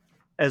says,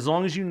 as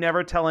long as you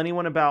never tell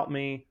anyone about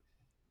me,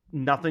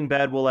 nothing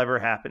bad will ever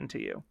happen to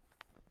you.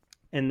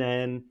 And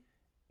then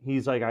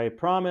he's like, I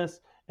promise.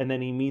 And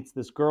then he meets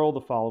this girl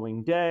the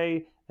following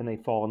day, and they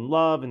fall in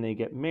love, and they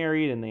get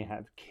married, and they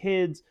have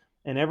kids,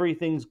 and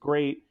everything's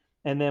great.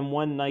 And then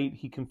one night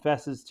he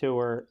confesses to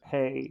her,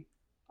 hey,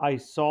 I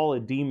saw a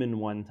demon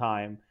one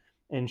time.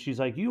 And she's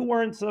like, you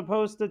weren't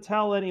supposed to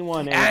tell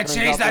anyone. And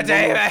she's the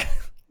demon.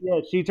 Yeah,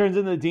 she turns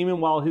into the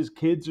demon while his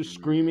kids are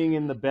screaming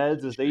in the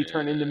beds as they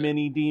turn into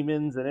mini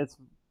demons. And it's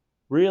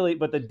really,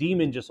 but the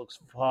demon just looks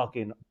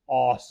fucking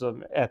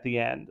awesome at the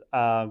end.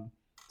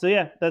 So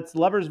yeah, that's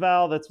Lover's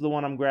Vow. That's the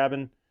one I'm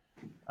grabbing.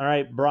 All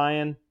right,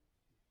 Brian.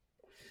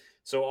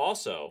 So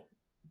also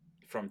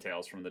from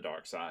Tales from the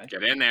Dark Side.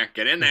 Get in there.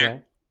 Get in there.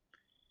 Okay.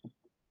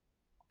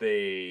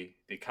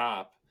 The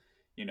cop,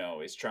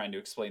 is trying to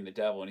explain the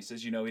devil, and he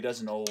says, he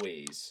doesn't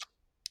always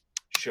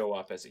show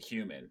up as a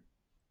human,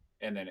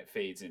 and then it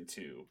fades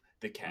into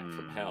the cat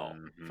from hell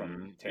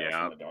from Tales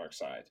from the Dark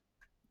Side.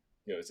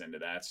 Goes into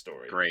that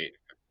story. Great.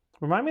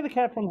 Remind me of the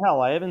cat from hell.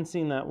 I haven't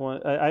seen that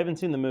one. I haven't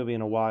seen the movie in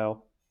a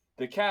while.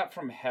 The Cat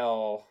from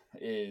Hell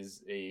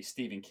is a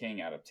Stephen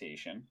King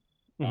adaptation,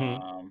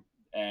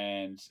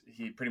 and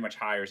he pretty much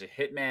hires a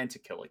hitman to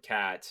kill a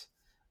cat.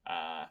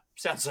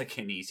 Sounds like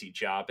an easy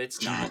job.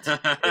 It's not.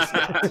 It's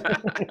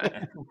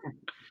not.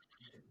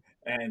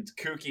 And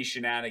kooky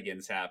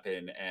shenanigans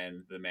happen,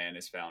 and the man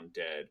is found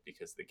dead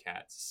because the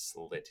cat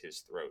slit his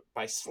throat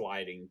by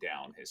sliding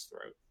down his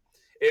throat.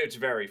 It's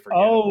very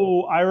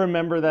forgettable. Oh, I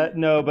remember that.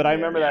 No, but I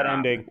remember that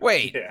ending.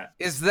 Wait,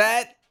 is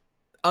that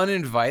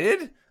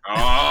Uninvited?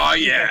 Oh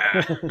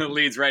yeah, it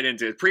leads right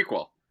into it.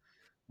 Prequel.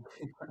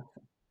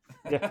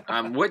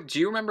 Yeah. What do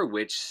you remember?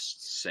 Which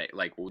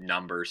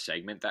number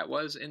segment that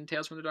was in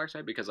Tales from the Dark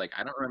Side? Because I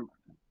don't remember.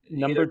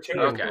 Number 2.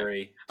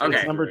 Okay.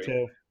 It's number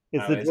 2.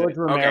 It's the George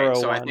Romero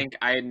so one. I think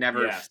I had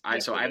never.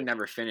 I've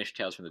never finished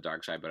Tales from the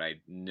Dark Side, but I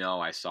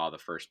know I saw the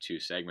first 2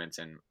 segments,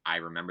 and I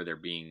remember there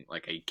being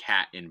like a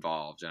cat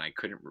involved, and I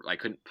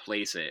couldn't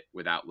place it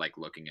without like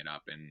looking it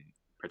up and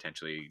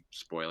potentially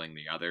spoiling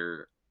the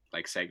other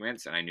like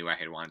segments, and I knew I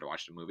had wanted to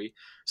watch the movie.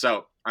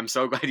 So I'm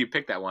so glad you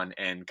picked that one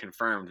and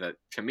confirmed that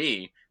to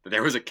me that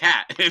there was a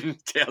cat in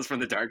Tales from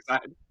the Dark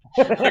Side,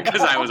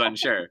 because I was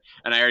unsure,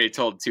 and I already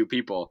told 2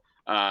 people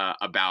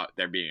about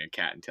there being a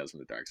cat in Tales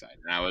from the Dark Side,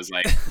 and I was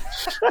like,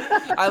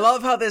 I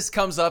love how this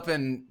comes up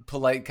in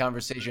polite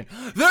conversation.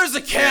 There's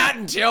a cat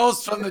in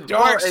Tales from the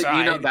Dark Side.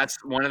 You know,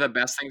 that's one of the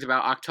best things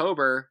about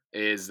October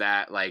is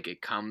that like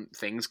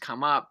things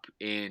come up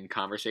in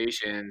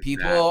conversations.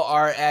 People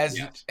are as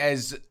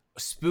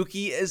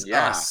spooky as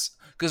us.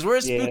 Because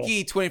we're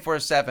spooky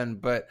 24/7,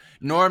 but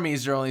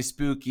normies are only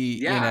spooky,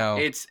 you know.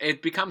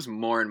 It becomes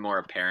more and more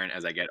apparent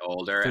as I get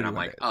older, and I'm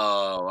like,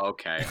 oh,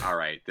 okay, all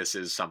right, this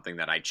is something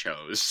that I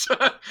chose.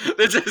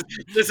 this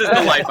is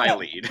the life I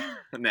lead.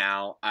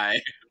 Now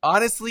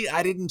honestly,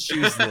 I didn't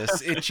choose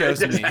this. It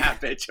chose me.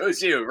 It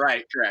chose you,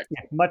 right? Correct.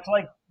 Yeah, much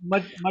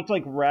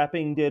like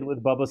rapping did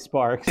with Bubba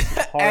Sparks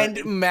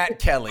and Matt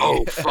Kelly.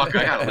 Oh fuck,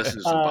 I gotta listen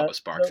to some Bubba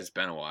Sparks. It's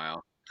been a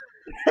while.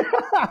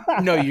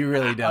 No, you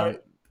really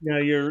don't. No,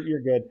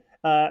 you're good.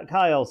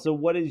 Kyle, so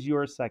what is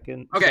your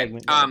second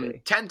segment?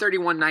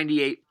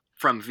 10/31/98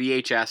 from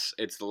VHS.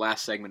 It's the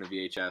last segment of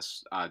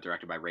VHS,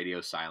 directed by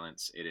Radio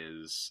Silence. It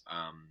is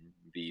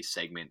the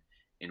segment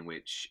in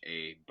which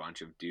a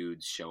bunch of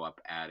dudes show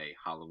up at a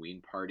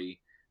Halloween party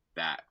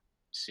that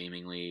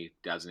seemingly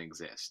doesn't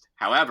exist.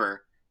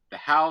 However, the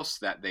house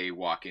that they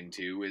walk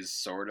into is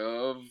sort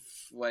of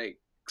like,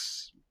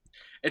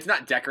 it's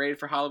not decorated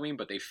for Halloween,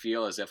 but they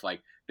feel as if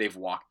like they've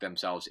walked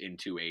themselves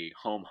into a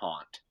home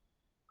haunt.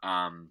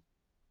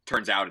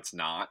 Turns out it's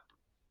not.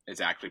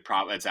 It's actually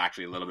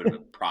a little bit of a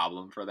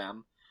problem for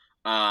them.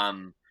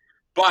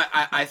 But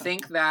I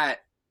think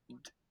that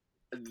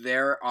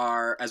there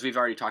are, as we've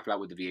already talked about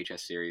with the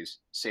VHS series,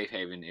 Safe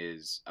Haven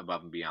is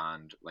above and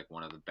beyond like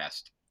one of the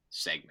best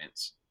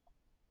segments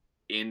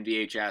in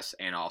VHS,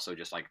 and also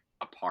just like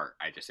apart.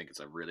 I just think it's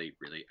a really,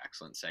 really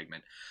excellent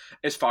segment.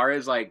 As far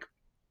as like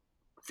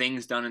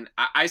things done, and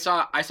I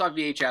saw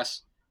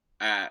VHS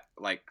at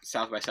like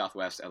South by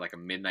Southwest at like a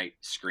midnight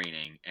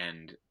screening,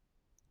 and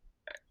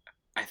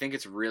I think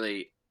it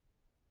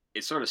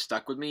sort of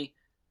stuck with me.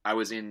 I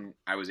was in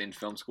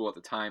film school at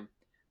the time.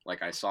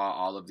 Like I saw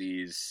all of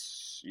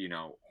these, you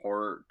know,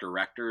 horror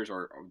directors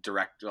or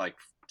like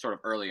sort of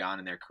early on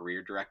in their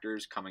career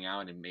directors coming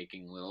out and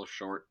making little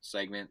short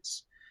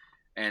segments.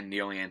 And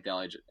the only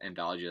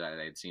anthology that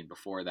I had seen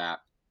before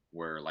that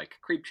were like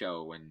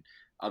Creepshow and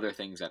other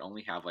things that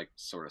only have like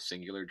sort of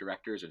singular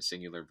directors and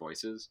singular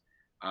voices.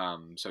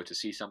 So to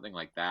see something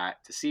like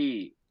that, to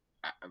see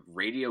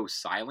Radio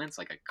Silence,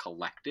 like a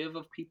collective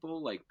of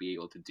people, like be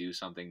able to do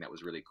something that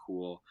was really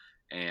cool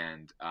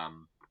and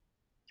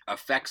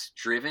effects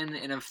driven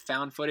in a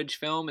found footage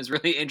film is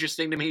really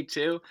interesting to me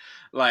too.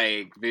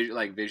 Like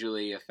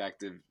visually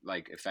effective,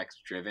 like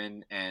effects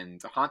driven, and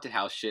the haunted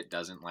house shit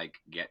doesn't like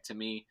get to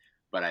me,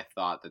 but I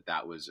thought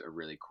that was a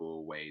really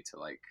cool way to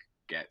like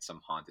get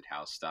some haunted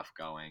house stuff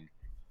going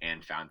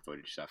and found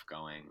footage stuff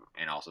going,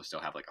 and also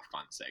still have like a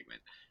fun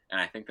segment. And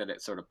I think that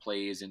it sort of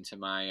plays into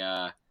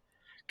my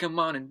come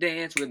on and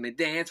dance with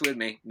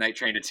me, Night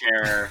Train to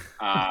Terror,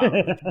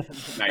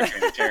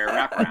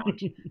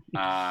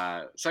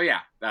 wraparound. So yeah,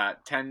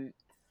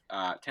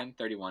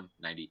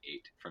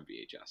 10/31/98 from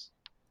VHS.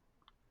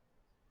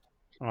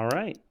 All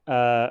right,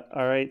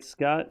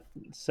 Scott.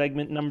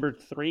 Segment number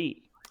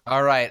 3.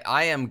 All right,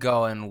 I am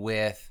going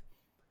with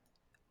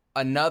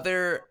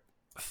another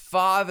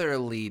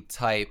fatherly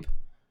type.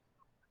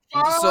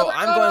 So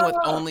I'm going with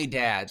Only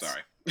Dads.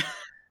 Sorry.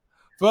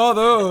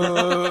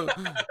 Father,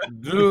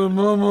 do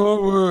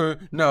mama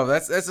word. No,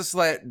 that's a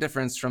slight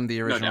difference from the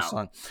original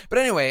song. But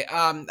anyway,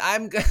 I'm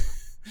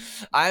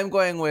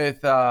going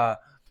with oh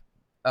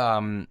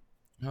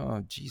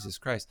Jesus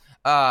Christ,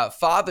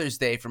 Father's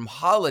Day from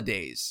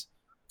Holidays,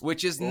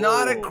 which is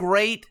not a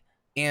great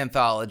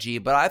anthology,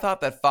 but I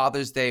thought that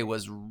Father's Day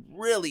was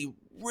really,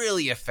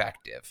 really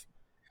effective.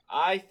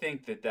 I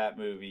think that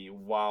movie,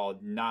 while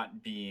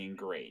not being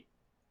great,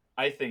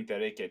 I think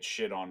that it gets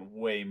shit on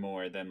way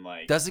more than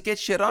like. Does it get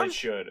shit on? It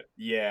should.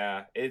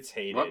 Yeah, it's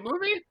hated. What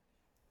movie?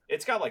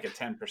 It's got like a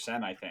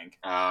 10%, I think.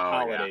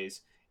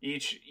 Holidays. Yeah.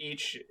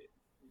 Each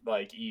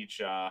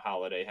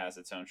holiday has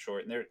its own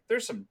short, and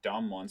there's some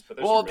dumb ones, but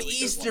there's some really the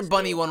good Easter ones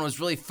Bunny too. one was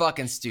really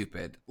fucking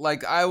stupid.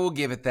 Like, I will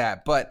give it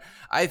that, but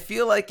I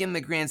feel like in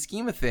the grand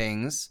scheme of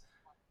things,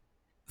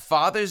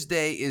 Father's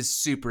Day is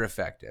super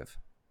effective.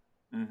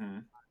 Mm-hmm.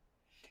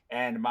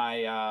 And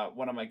my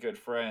one of my good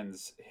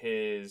friends,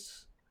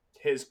 his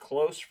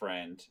close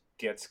friend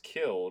gets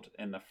killed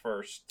in the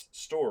first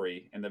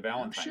story, in the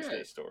Valentine's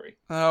Day story.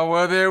 Oh,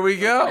 well, there we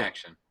go.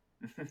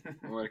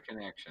 What a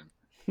connection.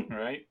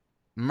 Right?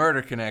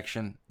 Murder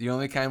connection. The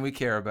only kind we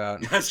care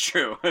about. That's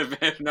true.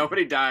 If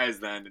nobody dies,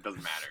 then it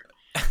doesn't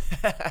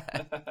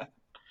matter.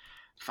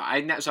 So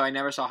I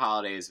never saw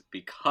Holidays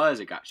because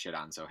it got shit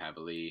on so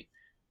heavily.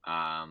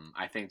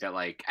 I think that,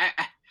 like,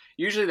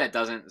 Usually that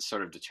doesn't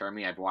sort of deter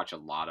me. I've watched a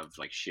lot of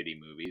like shitty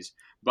movies,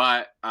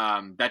 but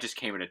that just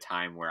came at a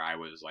time where I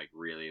was like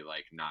really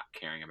like not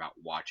caring about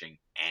watching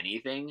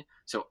anything.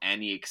 So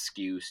any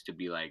excuse to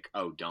be like,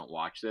 oh, don't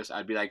watch this,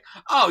 I'd be like,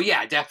 oh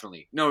yeah,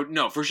 definitely,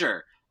 no, for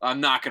sure,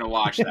 I'm not gonna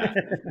watch that.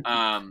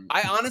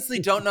 I honestly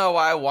don't know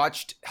why I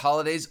watched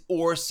Holidays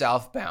or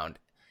Southbound.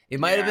 It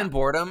might have been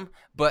boredom,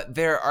 but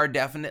there are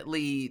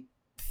definitely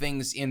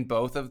things in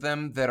both of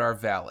them that are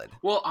valid.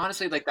 Well,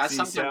 honestly, like that's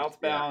something.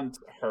 Southbound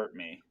hurt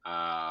me.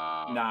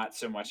 Not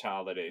so much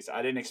Holidays.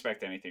 I didn't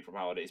expect anything from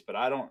Holidays, but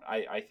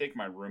I think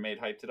my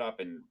roommate hyped it up,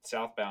 and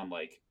Southbound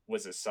like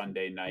was a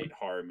Sunday night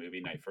horror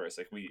movie night for us.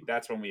 Like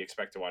that's when we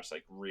expect to watch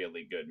like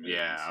really good movies.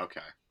 Yeah.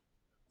 Okay.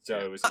 So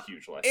it was a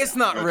huge letdown. It's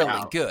not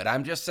really good.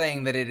 I'm just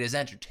saying that it is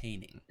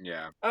entertaining.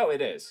 Yeah. Oh,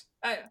 it is.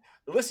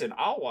 Listen,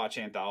 I'll watch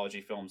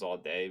anthology films all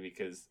day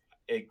because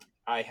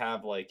I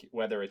have like,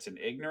 whether it's an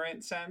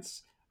ignorant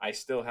sense, I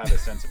still have a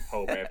sense of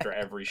hope after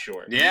every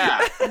short.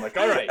 Yeah. I'm like,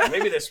 all right,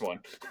 maybe this one.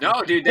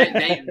 No, dude,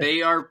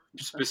 they are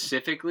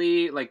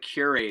specifically like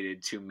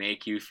curated to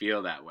make you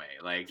feel that way.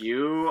 Like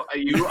you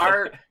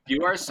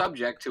are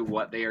subject to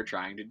what they are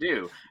trying to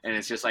do, and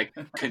it's just like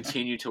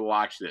continue to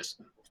watch this.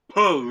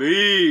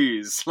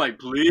 Please, like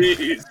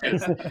please.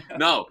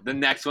 No, the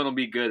next one will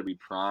be good. We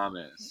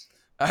promise.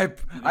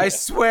 I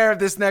swear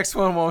this next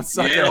one won't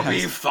suck. It'll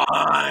be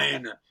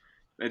fine.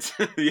 It's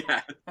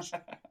yeah.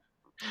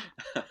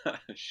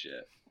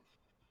 Shit.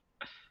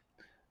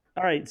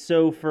 All right,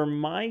 so for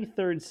my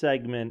third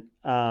segment,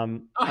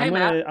 I'm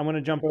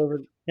gonna jump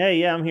over. Hey,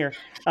 yeah, I'm here.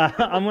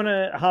 I'm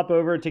gonna hop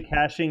over to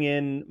cashing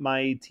in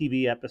my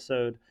TV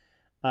episode,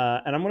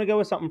 and I'm gonna go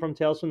with something from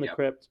Tales from the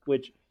Crypt,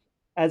 which,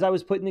 as I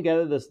was putting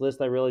together this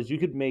list, I realized you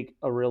could make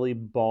a really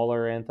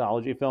baller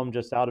anthology film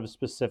just out of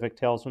specific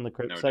Tales from the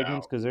Crypt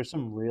segments, because there's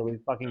some really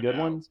fucking good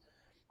ones.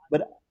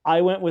 But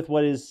I went with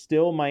what is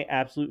still my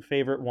absolute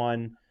favorite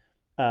one,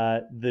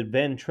 The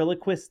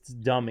Ventriloquist's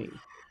Dummy,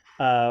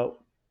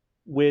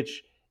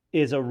 which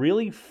is a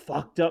really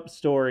fucked up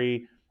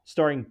story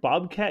starring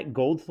Bobcat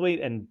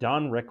Goldthwait and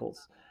Don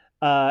Rickles.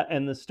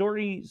 And the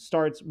story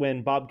starts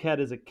when Bobcat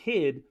is a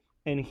kid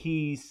and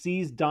he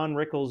sees Don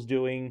Rickles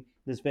doing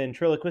this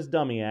ventriloquist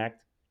dummy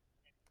act,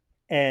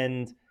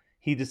 and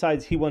he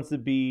decides he wants to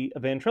be a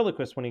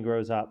ventriloquist when he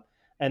grows up.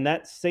 And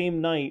that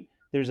same night,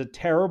 there's a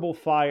terrible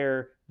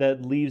fire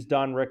that leaves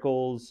Don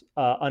Rickles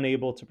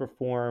unable to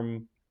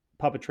perform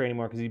puppetry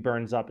anymore because he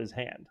burns up his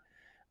hand.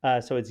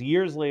 So it's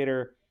years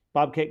later.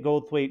 Bobcat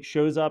Goldthwait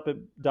shows up at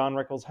Don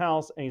Rickles'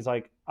 house, and he's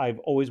like, I've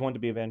always wanted to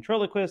be a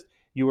ventriloquist.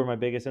 You were my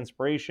biggest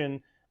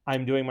inspiration.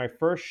 I'm doing my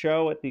first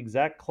show at the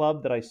exact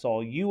club that I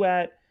saw you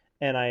at,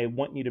 and I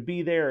want you to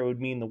be there. It would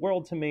mean the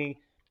world to me.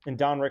 And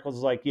Don Rickles is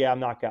like, yeah, I'm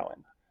not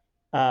going.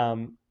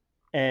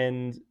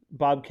 And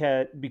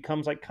Bobcat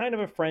becomes like kind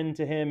of a friend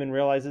to him and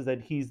realizes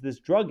that he's this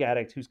drug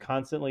addict who's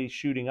constantly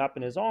shooting up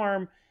in his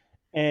arm.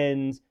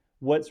 And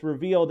what's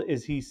revealed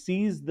is he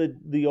sees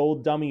the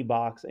old dummy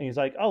box, and he's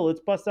like, oh, let's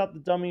bust out the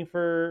dummy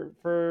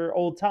for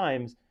old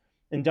times.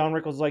 And Don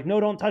Rickles is like, no,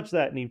 don't touch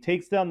that. And he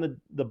takes down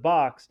the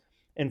box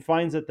and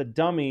finds that the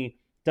dummy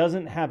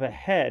doesn't have a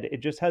head. It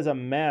just has a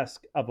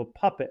mask of a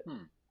puppet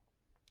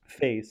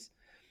face.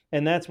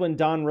 And that's when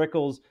Don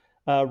Rickles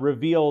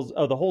reveals,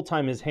 the whole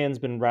time his hand's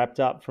been wrapped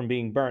up from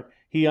being burnt.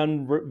 He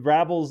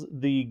unravels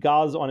the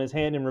gauze on his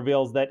hand and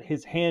reveals that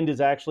his hand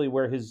is actually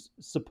where his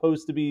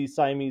supposed to be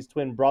Siamese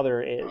twin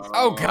brother is.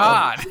 Oh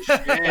God!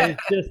 And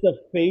it's just a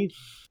face.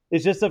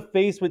 It's just a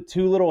face with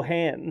two little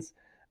hands.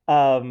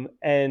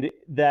 And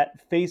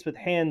that face with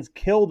hands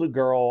killed a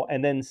girl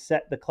and then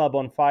set the club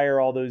on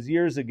fire all those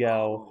years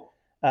ago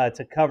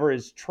to cover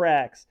his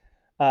tracks.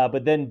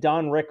 But then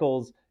Don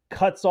Rickles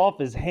cuts off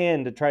his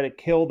hand to try to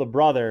kill the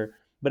brother,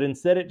 but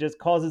instead it just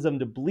causes him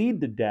to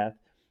bleed to death.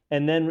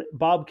 And then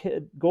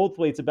Bobcat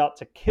Goldthwait's about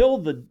to kill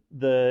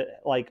the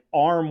like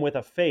arm with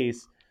a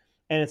face,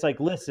 and it's like,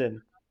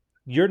 listen,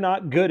 you're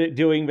not good at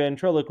doing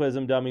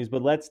ventriloquism, dummies,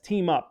 but let's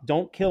team up.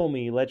 Don't kill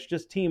me. Let's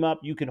just team up.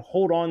 You can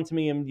hold on to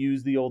me and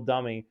use the old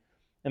dummy.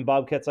 And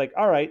Bobcat's like,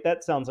 all right,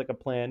 that sounds like a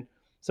plan.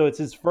 So it's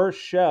his first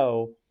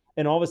show,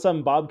 and all of a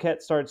sudden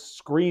Bobcat starts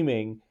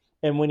screaming,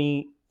 and when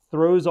he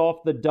throws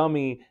off the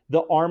dummy,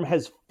 the arm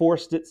has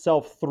forced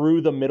itself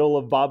through the middle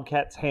of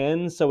Bobcat's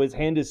hand, so his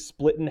hand is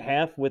split in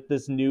half with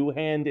this new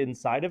hand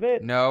inside of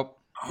it. Nope.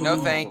 No,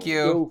 thank you.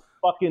 So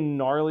fucking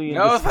gnarly.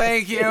 No,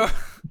 thank you.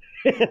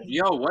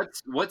 Yo,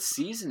 what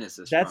season is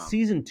this? That's from?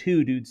 season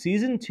 2, dude.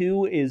 Season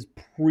 2 is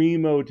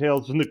primo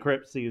Tales from the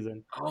Crypt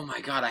season. Oh my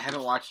god, I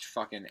haven't watched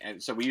fucking.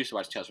 And so we used to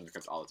watch Tales from the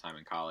Crypt all the time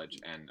in college,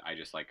 and I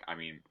just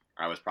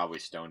I was probably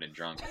stoned and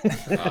drunk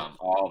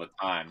all the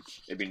time.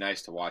 It'd be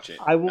nice to watch it.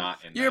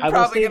 You're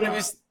probably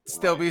gonna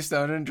still be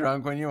stoned and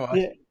drunk when you watch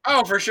it.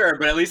 Oh, for sure.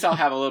 But at least I'll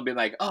have a little bit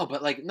like, oh,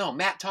 but like, no,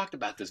 Matt talked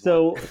about this.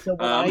 So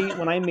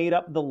when I made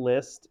up the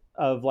list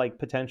of like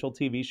potential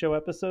TV show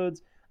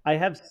episodes, I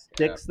have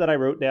 6 that I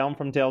wrote down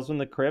from Tales from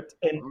the Crypt,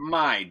 and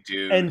my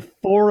dude, and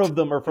 4 of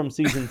them are from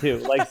season 2.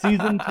 Like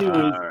season 2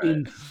 is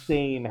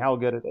insane how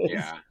good it is.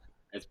 Yeah,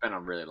 it's been a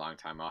really long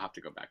time. I'll have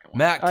to go back and watch.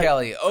 Matt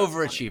Kelly,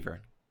 overachiever.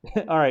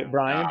 All right,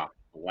 Brian. Oh,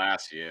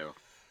 bless you.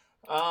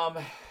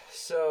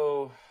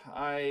 So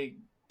I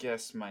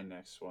guess my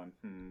next one.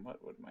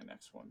 What would my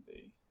next one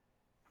be?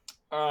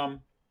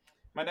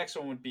 My next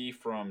one would be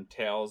from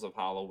Tales of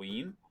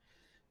Halloween,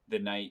 the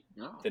night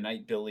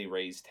Billy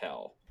raised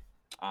hell.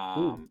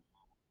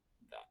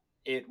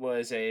 It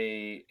was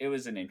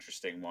an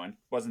interesting one.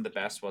 Wasn't the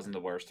best, wasn't the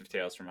worst of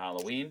Tales from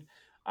Halloween.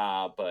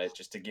 But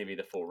just to give you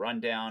the full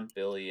rundown,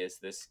 Billy is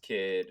this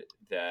kid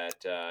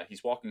that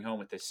he's walking home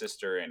with his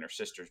sister and her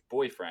sister's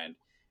boyfriend.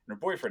 And her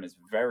boyfriend is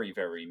very,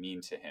 very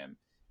mean to him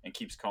and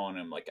keeps calling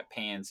him like a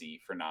pansy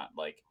for not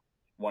like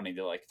wanting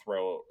to like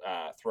throw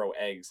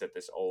eggs at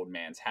this old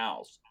man's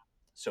house.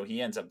 So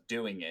he ends up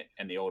doing it,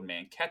 and the old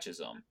man catches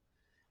him.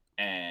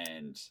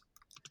 And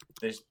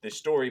the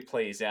story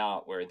plays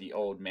out where the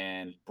old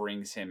man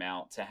brings him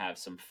out to have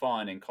some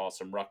fun and cause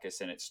some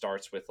ruckus, and it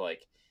starts with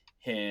like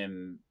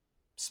him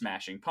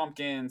smashing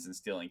pumpkins and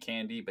stealing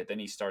candy, but then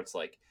he starts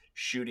like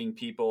shooting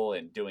people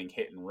and doing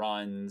hit and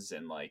runs,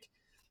 and like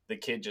the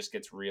kid just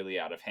gets really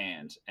out of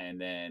hand.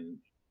 And then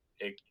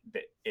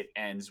it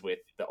ends with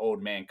the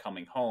old man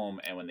coming home,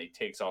 and when they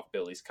takes off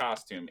Billy's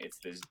costume, it's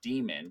this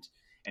demon,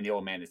 and the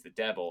old man is the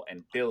devil,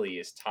 and Billy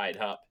is tied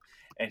up,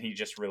 and he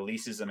just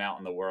releases him out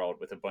in the world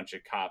with a bunch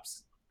of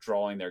cops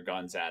drawing their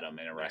guns at him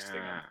and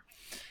arresting him.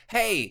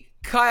 Hey,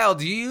 Kyle,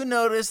 do you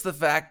notice the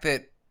fact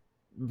that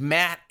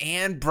Matt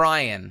and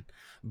Brian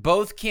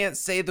both can't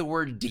say the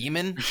word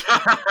demon?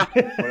 What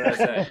did I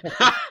say?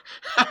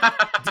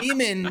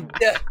 Demon,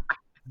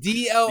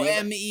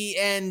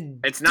 D-O-M-E-N-D.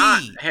 It's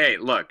not. Hey,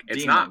 look,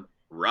 it's Demon. not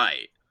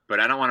right, but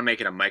I don't want to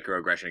make it a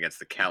microaggression against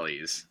the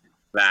Kellys.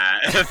 That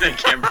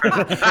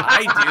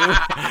I do.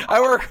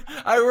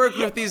 I work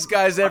with these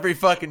guys every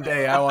fucking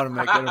day. I want to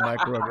make it a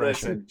microaggression.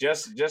 Listen,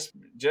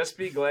 just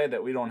be glad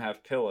that we don't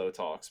have pillow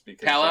talks,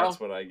 because Pillow? that's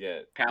what I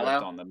get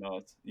Pillow? on the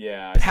most.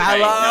 Yeah.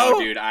 Palo? No,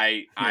 dude,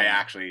 I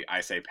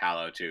say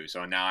palo too.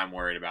 So now I'm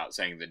worried about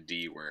saying the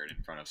D word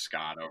in front of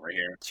Scott over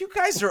here. You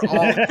guys are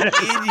all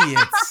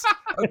idiots.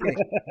 Okay,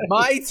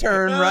 my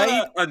turn,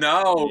 right?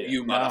 No, Yeah,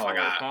 you no,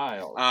 motherfucker.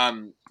 Kyle.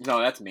 No,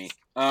 that's me.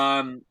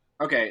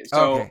 Okay,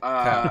 so Okay,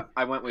 Kyle.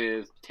 I went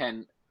with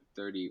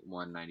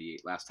 10:31:98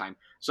 last time.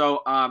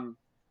 So I'm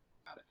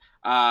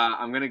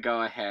gonna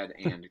go ahead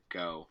and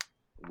go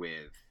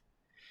with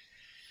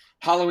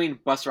Halloween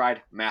Bus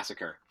Ride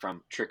Massacre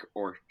from Trick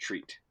or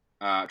Treat.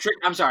 Trick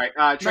Nice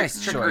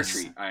Trick or choice.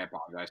 Treat. I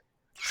apologize.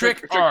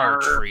 Trick or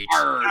treat.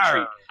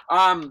 Treat.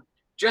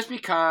 Just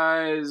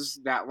because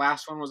that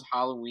last one was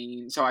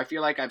Halloween, so I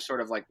feel like I've sort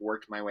of like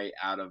worked my way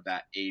out of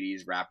that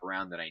 80s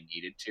wraparound that I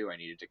needed to. I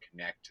needed to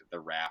connect the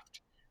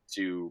raft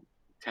to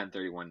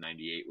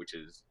 10/31/98, which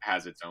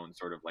has its own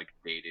sort of like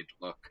dated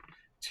look,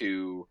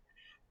 to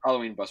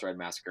Halloween Bus Ride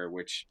Massacre,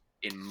 which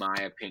in my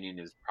opinion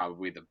is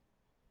probably the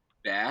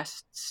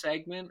best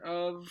segment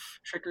of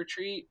Trick or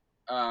Treat.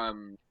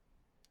 Well,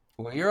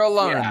 you're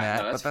alone in Yeah,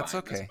 that, no, but that's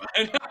fine, okay.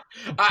 that's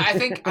fine.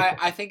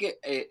 I think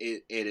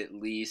it at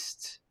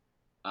least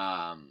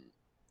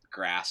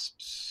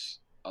grasps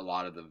a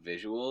lot of the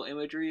visual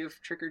imagery of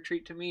Trick or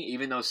Treat to me,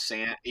 even though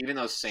Sam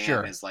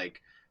Sure. is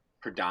like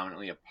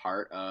predominantly a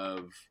part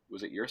of,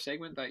 was it your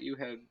segment that you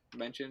had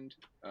mentioned?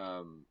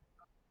 No,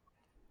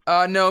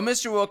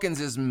 Mr. Wilkins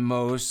is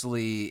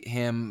mostly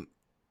him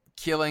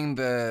killing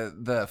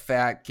the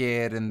fat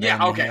kid, and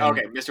then Okay.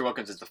 him- Mr.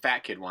 Wilkins is the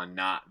fat kid one,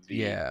 not the.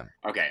 Yeah.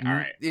 Okay, all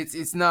right.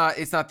 It's not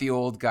the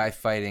old guy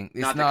fighting.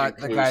 It's Not not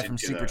the the guy conclusion from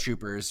to Super the-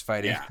 Troopers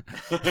fighting. Yeah.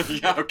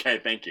 Yeah. Okay.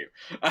 Thank you.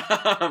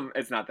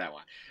 It's not that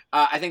one.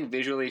 I think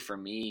visually for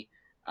me,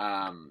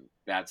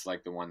 that's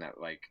like the one that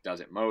like does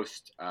it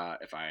most. I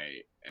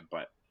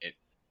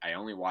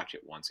only watch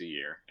it once a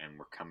year, and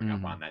we're coming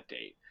up on that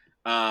date.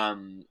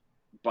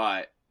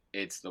 But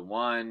it's the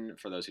one,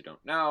 for those who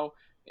don't know,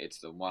 it's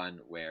the one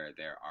where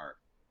there are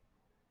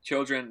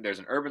children. There's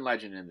an urban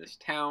legend in this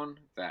town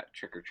that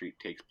Trick or Treat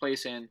takes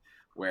place in,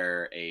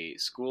 where a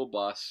school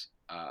bus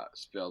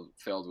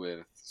filled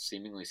with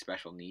seemingly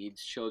special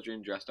needs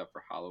children dressed up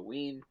for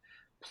Halloween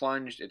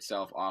plunged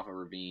itself off a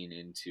ravine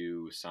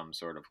into some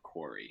sort of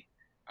quarry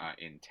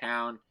in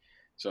town.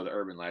 So the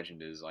urban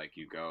legend is like,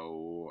 you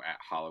go at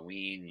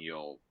Halloween,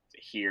 you'll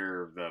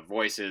hear the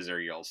voices,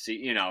 or you'll see,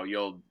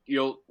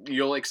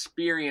 you'll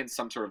experience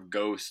some sort of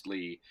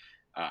ghostly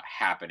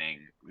happening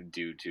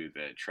due to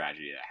the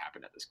tragedy that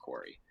happened at this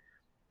quarry.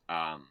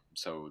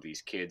 So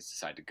these kids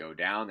decide to go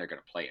down. They're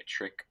going to play a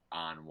trick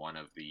on one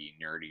of the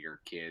nerdier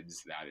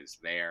kids that is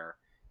there.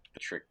 The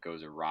trick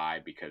goes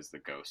awry because the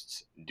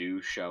ghosts do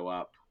show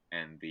up,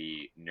 and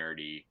the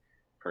nerdy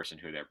person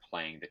who they're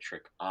playing the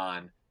trick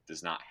on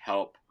does not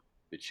help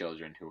the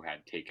children who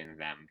had taken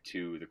them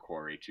to the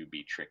quarry to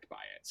be tricked by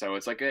it. So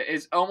it's like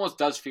it almost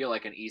does feel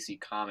like an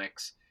EC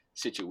Comics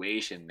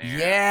situation there.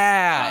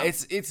 Yeah,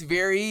 it's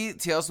very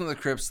Tales from the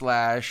Crypt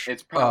 /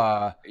 It's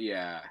probably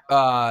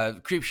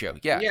Creep Show.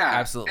 Yeah,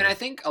 absolutely. And I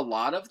think a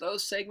lot of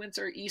those segments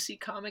are EC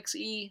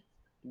Comics-y.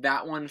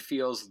 That one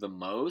feels the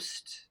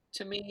most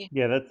to me.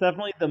 Yeah, that's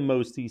definitely the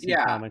most EC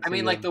Comics. I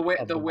mean, like the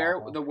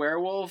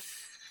werewolf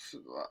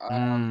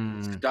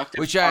Seductive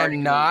Which Party.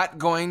 I'm not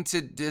going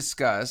to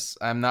discuss.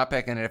 I'm not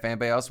picking it if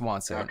anybody else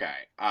wants it. Okay.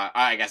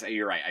 I guess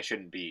you're right. I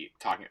shouldn't be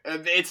talking.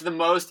 It's the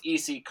most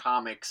EC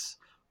Comics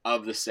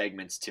of the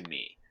segments to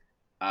me.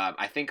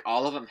 I think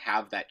all of them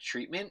have that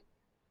treatment,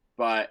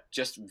 but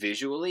just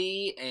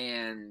visually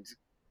and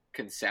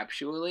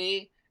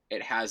conceptually,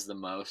 it has the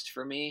most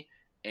for me,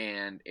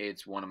 and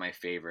it's one of my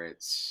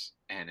favorites,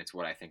 and it's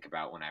what I think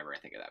about whenever I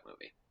think of that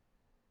movie.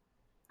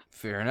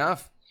 Fair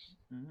enough.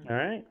 All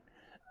right.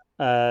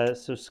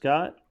 So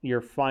Scott,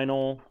 your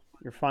final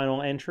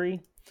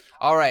entry.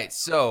 All right,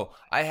 so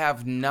I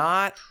have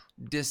not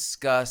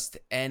discussed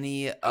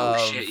any of. Oh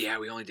shit! Yeah,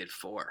 we only did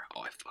 4.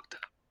 Oh, I fucked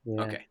up.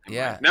 Yeah. Okay.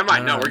 Yeah. Never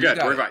mind. No, we're you good.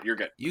 got We're it. fine. You're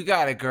good. You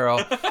got it,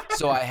 girl.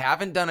 So I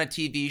haven't done a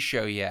TV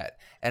show yet,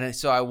 and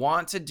so I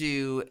want to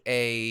do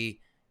a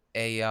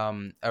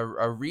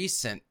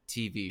recent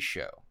TV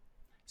show.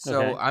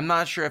 So Okay. I'm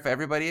not sure if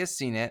everybody has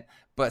seen it,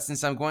 but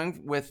since I'm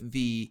going with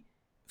the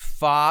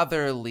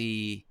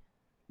fatherly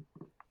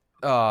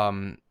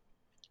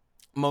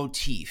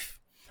motif,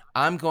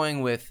 I'm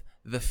going with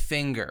The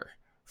Finger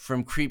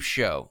from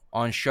Creepshow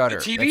on Shudder.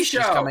 The TV That's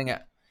just show. coming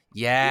out.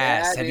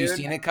 Yes. Yeah, Have you dude.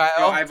 seen it, Kyle?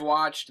 No, I've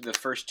watched the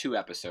first 2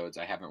 episodes.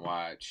 I haven't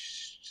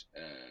watched.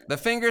 The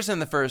Finger's in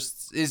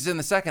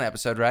the second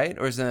episode, right?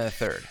 Or is it in the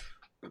third?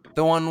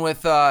 The one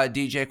with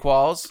DJ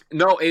Qualls?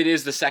 No, it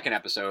is the second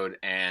episode,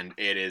 and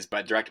it is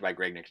directed by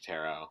Greg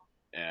Nicotero,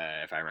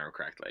 if I remember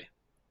correctly.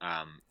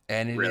 And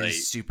it is really,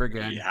 super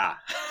good. Yeah.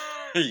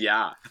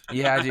 Yeah.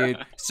 Yeah, dude.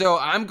 So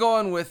I'm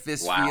going with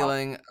this Wow.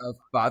 feeling of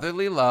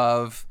fatherly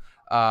love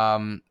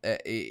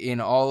in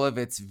all of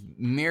its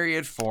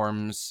myriad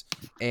forms.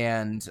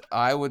 And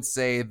I would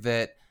say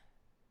that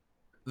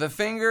The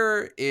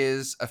Finger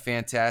is a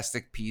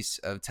fantastic piece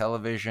of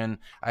television.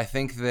 I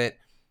think that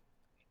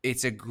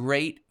it's a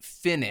great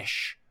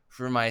finish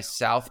for my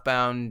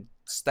Southbound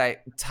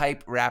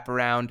type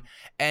wraparound.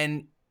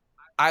 And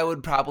I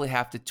would probably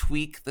have to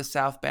tweak the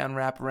Southbound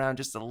wraparound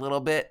just a little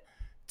bit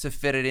to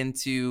fit it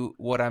into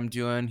what I'm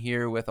doing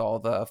here with all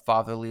the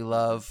fatherly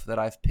love that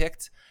I've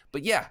picked.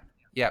 But yeah.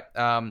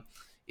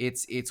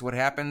 It's what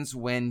happens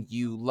when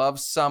you love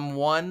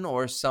someone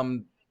or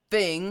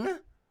something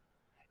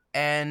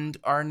and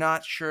are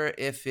not sure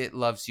if it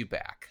loves you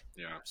back.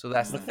 Yeah. So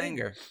that's The Okay.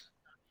 Finger.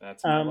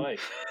 That's my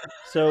life.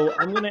 So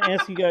I'm going to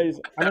ask you guys.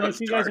 I'm going to was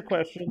ask you guys a dark.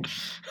 question.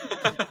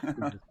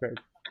 Jesus Christ.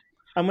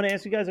 I'm going to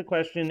ask you guys a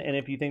question, and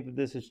if you think that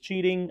this is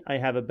cheating, I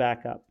have a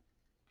backup.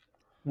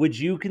 Would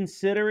you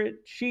consider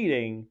it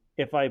cheating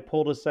if I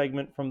pulled a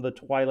segment from the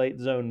Twilight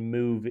Zone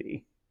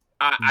movie?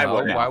 I No,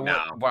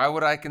 wouldn't. why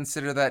would I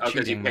consider that Because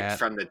you cheating, picked Matt?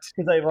 from the.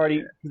 Because I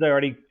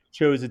already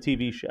chose a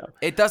TV show.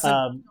 It doesn't.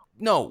 Um,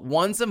 No,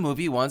 one's a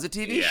movie, one's a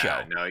TV Yeah,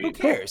 show. no, Who you-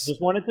 cares?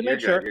 Just wanted to You're make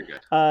good, sure. You're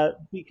good.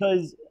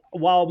 Because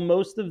while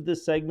most of the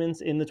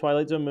segments in the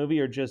Twilight Zone movie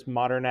are just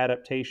modern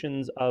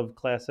adaptations of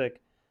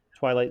classic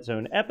Twilight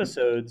Zone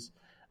episodes,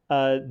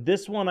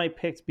 this one I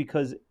picked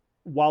because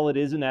while it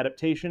is an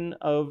adaptation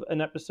of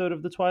an episode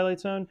of the Twilight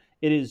Zone,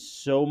 it is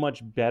so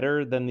much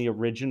better than the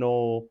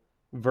original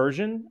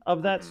version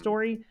of that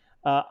story.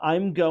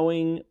 I'm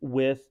going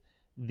with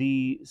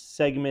the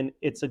segment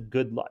 "It's a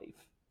Good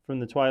Life" from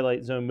the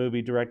Twilight Zone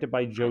movie, directed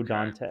by Joe Okay.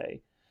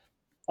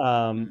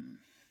 Dante.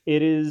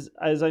 It is,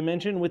 as I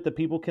mentioned with The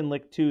People Can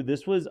Lick Too,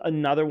 this was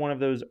another one of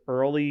those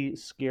early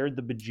scared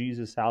the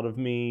bejesus out of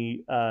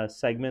me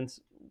segments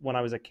when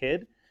I was a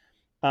kid.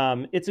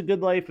 It's a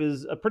Good Life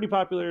is a pretty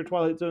popular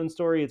Twilight Zone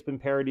story. It's been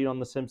parodied on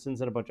The Simpsons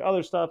and a bunch of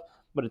other stuff,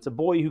 but it's a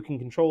boy who can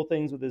control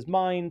things with his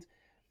mind.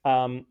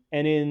 And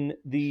in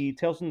the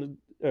Tales from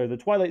the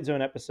Twilight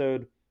Zone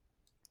episode,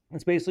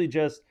 it's basically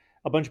just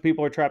a bunch of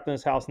people are trapped in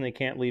this house and they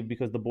can't leave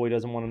because the boy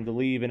doesn't want them to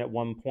leave. And at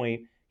one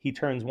point, he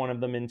turns one of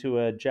them into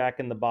a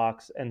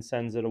jack-in-the-box and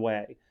sends it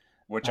away.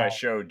 Which I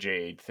showed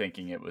Jade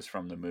thinking it was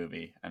from the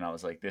movie. And I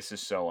was like, this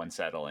is so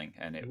unsettling.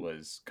 And it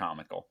was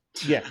comical.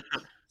 Yeah.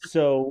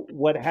 So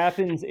what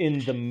happens in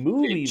the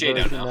movie Jay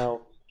don't version,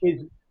 know. though,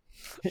 is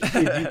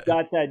you've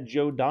got that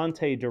Joe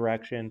Dante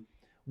direction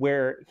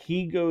where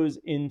he goes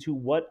into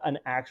what an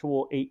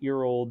actual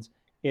 8-year-old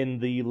in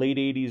the late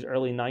 80s,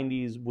 early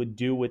 90s would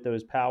do with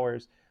those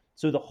powers.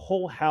 So the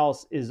whole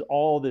house is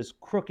all this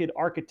crooked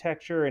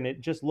architecture, and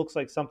it just looks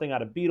like something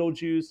out of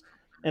Beetlejuice.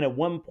 And at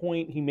one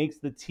point, he makes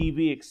the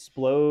TV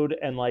explode,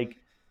 and like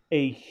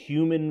a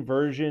human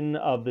version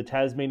of the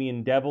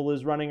Tasmanian Devil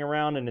is running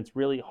around, and it's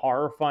really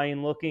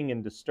horrifying looking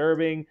and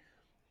disturbing.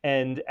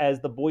 And as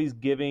the boy's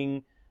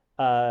giving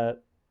the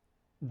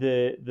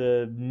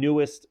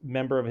newest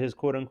member of his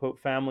quote unquote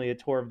family a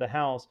tour of the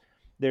house,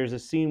 there's a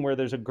scene where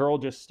there's a girl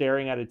just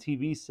staring at a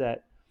TV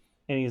set,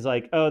 and he's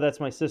like, "Oh, that's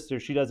my sister.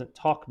 She doesn't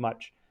talk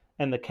much."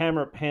 And the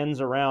camera pans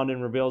around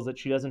and reveals that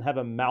she doesn't have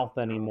a mouth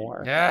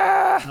anymore.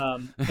 Yeah.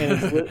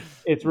 And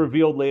it's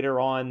revealed later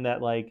on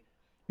that like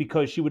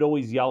because she would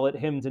always yell at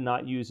him to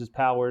not use his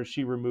powers,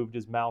 she removed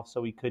his mouth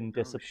so he couldn't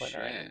discipline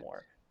her shit.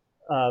 anymore.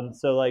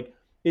 So like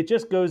it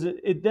just goes.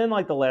 It then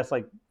like the last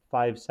like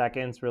 5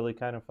 seconds really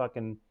kind of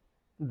fucking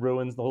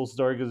ruins the whole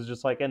story because it's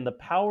just like, and the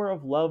power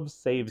of love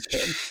saves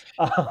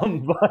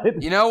him.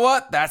 But You know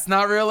what? That's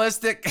not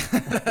realistic.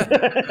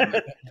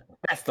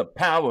 That's the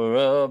power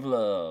of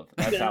love.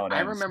 That's how it ends. I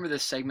remember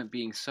this segment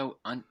being so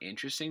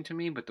uninteresting to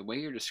me, but the way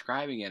you're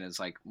describing it is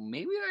like,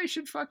 maybe I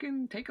should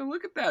fucking take a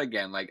look at that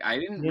again. Like, I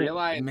didn't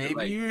realize. Maybe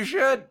like, you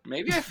should.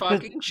 Maybe I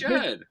fucking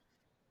should.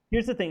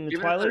 Here's the thing: Give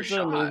it another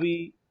shot.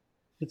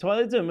 The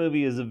Twilight Zone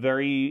movie is a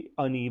very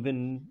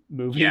uneven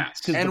movie. Yes.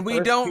 'cause And the we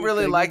first don't two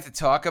really things- like to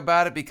talk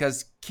about it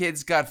because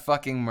kids got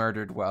fucking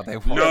murdered while they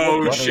watched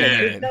No it.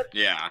 shit.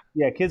 Yeah.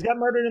 Yeah, kids got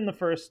murdered in the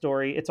first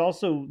story. It's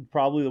also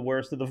probably the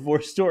worst of the 4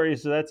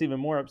 stories, so that's even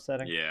more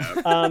upsetting. Yeah.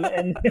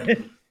 And they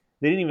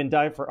didn't even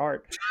die for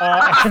art.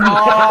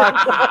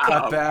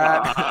 Cut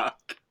that.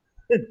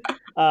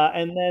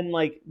 And then,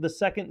 like, the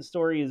second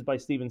story is by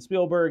Steven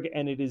Spielberg,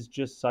 and it is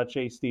just such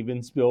a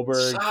Steven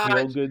Spielberg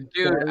feel-good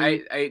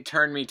story. It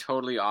turned me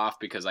totally off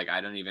because, like,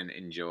 I don't even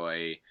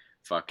enjoy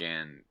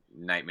fucking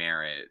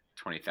Nightmare at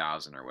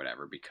 20,000 or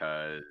whatever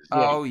because.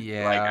 Oh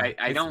yeah, like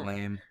I it's don't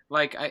lame.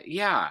 like.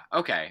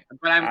 Okay,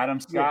 but I'm Adam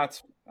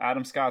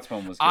Scott's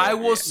one was good. I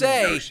will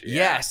say, Yeah.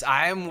 yes,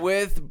 I'm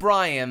with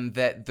Brian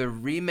that the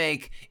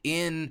remake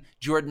in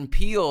Jordan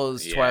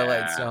Peele's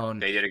Twilight Zone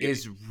they did a good-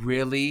 is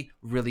really,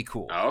 really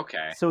cool.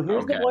 Okay. So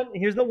here's okay.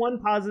 here's the one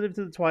positive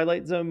to the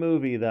Twilight Zone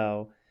movie,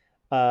 though.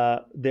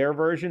 Their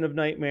version of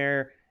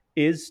Nightmare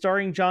is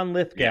starring John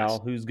Lithgow, Yes.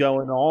 who's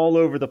going all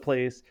over the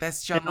place.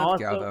 That's John And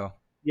Lithgow, also- though.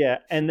 Yeah,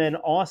 and then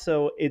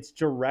also it's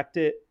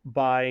directed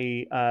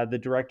by the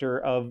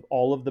director of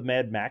all of the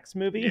Mad Max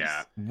movies.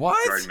 Yeah.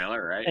 What? George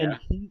Miller, right? And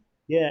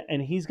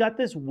and he's got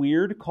this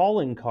weird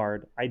calling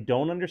card. I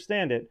don't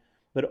understand it,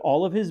 but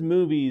all of his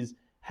movies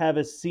have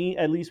a scene,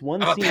 at least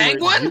one Of a scene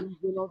penguin? where it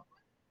zooms in on,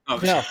 Oh,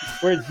 no,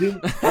 where it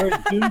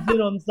zooms in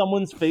on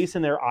someone's face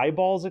and their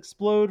eyeballs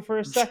explode for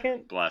a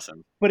second. bless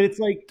him. But it's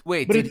like,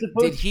 Wait, but did, it's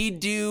supposed did he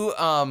do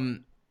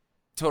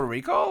Total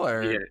Recall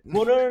or? Yeah.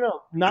 Well,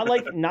 no, not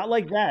like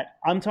that.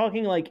 I'm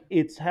talking like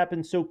it's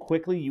happened so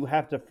quickly you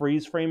have to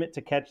freeze frame it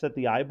to catch that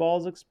the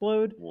eyeballs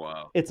explode.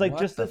 Whoa. It's like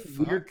What just the this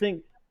weird fuck?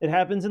 thing. It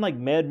happens in like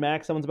Mad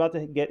Max. Someone's about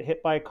to get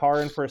hit by a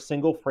car, and for a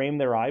single frame,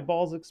 their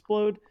eyeballs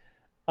explode.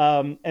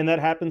 And that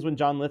happens when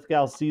John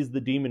Lithgow sees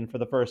the demon for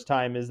the first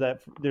time. Is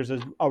that there's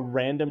a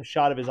random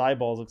shot of his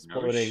eyeballs No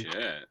exploding, shit.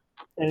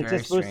 and it's Very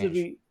just supposed strange.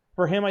 to be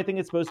for him. I think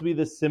it's supposed to be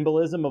the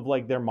symbolism of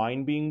like their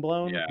mind being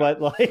blown. Yeah.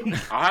 But like,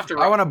 I'll have to.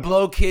 I want to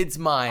blow kids'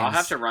 minds. I'll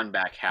have to run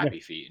back Happy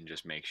Feet and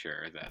just make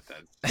sure that's.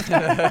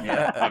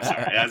 Yeah. I'm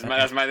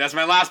sorry. That's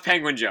my last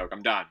penguin joke.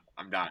 I'm done.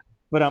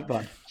 but I'm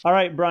done. All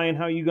right, Brian,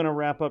 how are you going to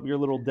wrap up your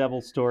little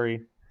devil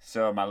story?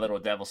 So my little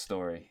devil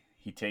story.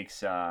 He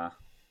takes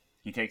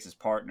his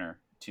partner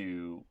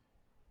to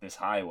this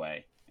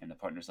highway, and the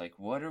partner's like,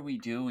 "What are we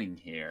doing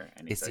here?"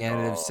 And he's It's like, the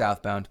end of "Oh,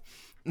 Southbound.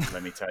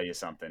 let me tell you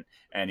something."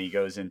 And he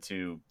goes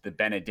into The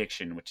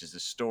Benediction, which is a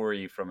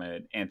story from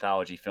an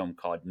anthology film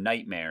called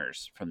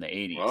Nightmares from the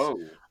 80s. Whoa.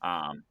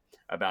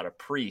 About a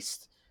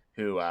priest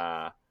who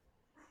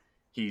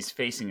he's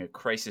facing a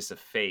crisis of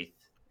faith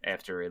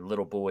after a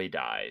little boy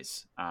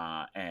dies,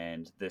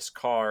 and this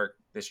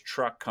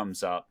truck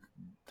comes up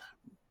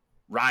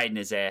riding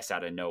his ass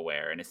out of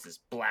nowhere, and it's this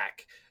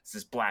black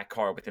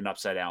car with an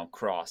upside down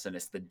cross, and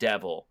it's the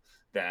devil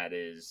that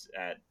is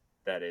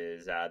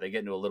they get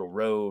into a little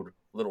road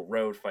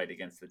fight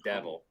against the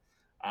devil.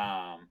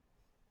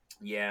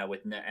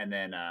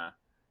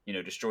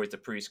 Destroys the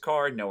priest's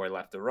car, nowhere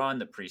left to run.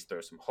 The priest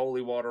throws some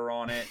holy water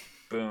on it,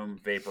 boom,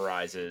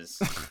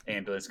 vaporizes.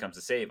 Ambulance comes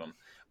to save him.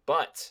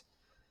 But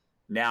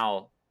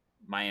now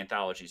my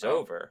anthology's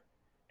over,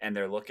 and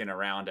they're looking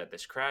around at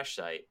this crash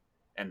site,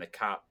 and the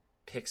cop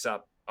picks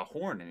up a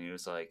horn, and he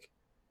was like,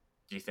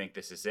 "Do you think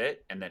this is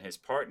it?" And then his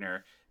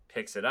partner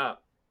picks it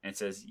up and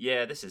says,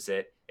 "Yeah, this is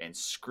it," and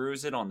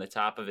screws it on the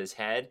top of his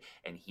head,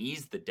 and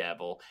he's the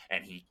devil,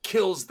 and he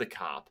kills the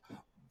cop.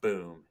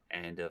 Boom.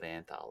 End of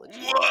anthology.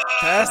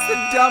 That's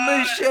the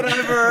dumbest shit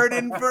I've heard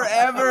in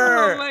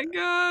forever. Oh my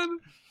god.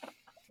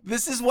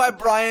 This is why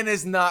Brian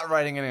is not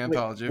writing an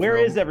anthology. Where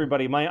film. is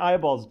everybody? My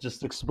eyeballs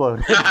just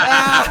exploded.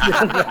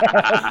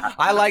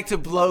 I like to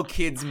blow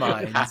kids'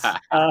 minds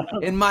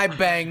in my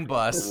bang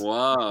bus.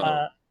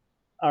 Whoa.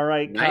 All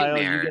right, Kyle,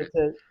 Nightmare.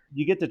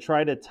 you get to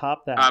try to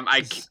top that. One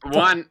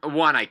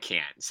I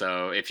can't.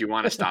 So if you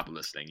want to stop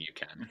listening, you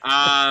can.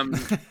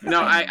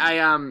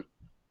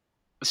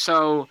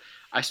 So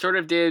I sort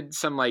of did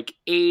some like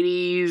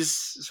 80s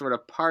sort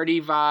of party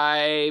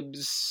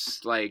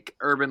vibes, like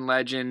urban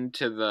legend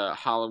to the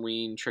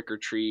Halloween trick or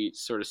treat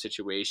sort of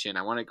situation.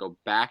 I want to go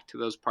back to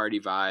those party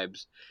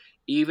vibes,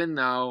 even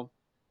though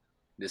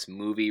this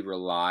movie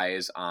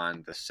relies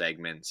on the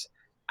segments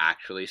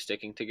actually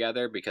sticking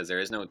together, because there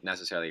is no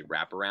necessarily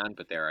wraparound,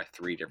 but there are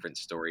 3 different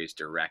stories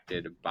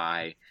directed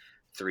by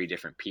 3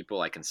 different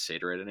people. I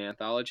consider it an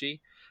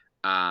anthology.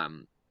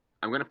 I'm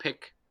going to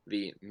pick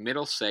the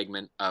middle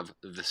segment of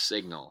The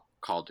Signal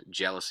called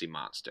Jealousy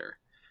Monster.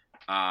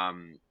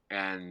 And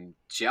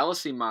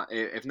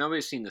if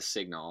nobody's seen The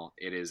Signal,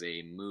 it is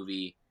a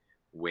movie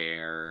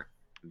where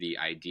the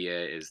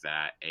idea is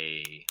that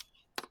a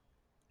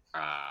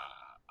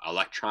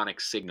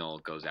electronic signal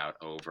goes out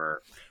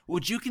over.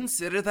 Would you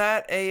consider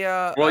that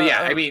a? Well,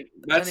 yeah. I mean,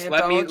 let me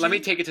anthology?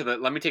 take it to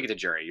the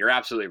jury. You're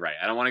absolutely right.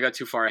 I don't want to go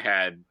too far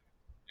ahead.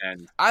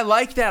 And I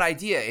like that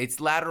idea. It's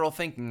lateral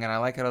thinking, and I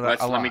like it a lot.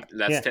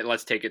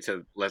 let's take it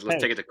to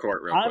take it to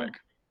court real quick.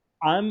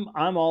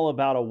 I'm all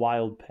about a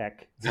wild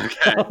peck.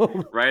 Okay,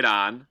 right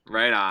on.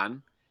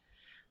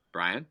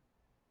 Brian.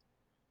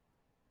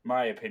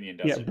 My opinion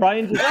doesn't.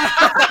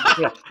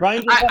 Yeah,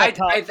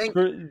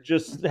 Brian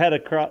just had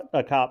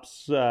a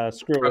cop's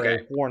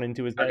screw worn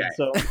into his head.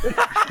 So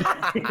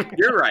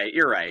You're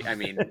right. I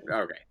mean,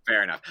 okay,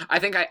 fair enough. I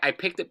think I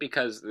picked it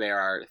because there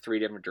are 3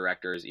 different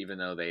directors, even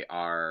though they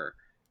are.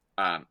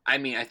 I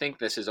mean, I think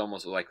this is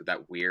almost like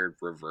that weird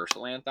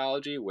reversal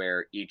anthology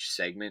where each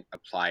segment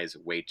applies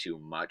way too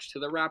much to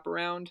the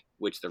wraparound,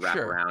 which the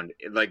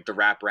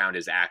wraparound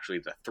is actually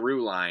the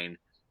through line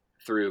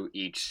through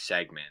each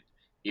segment.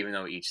 Even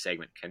though each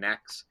segment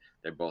connects,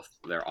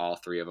 they're all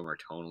 3 of them are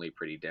tonally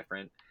pretty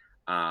different.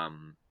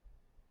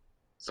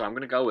 So I'm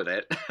gonna go with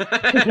it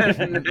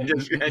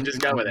and just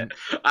go with it.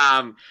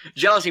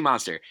 Jealousy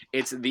Monster.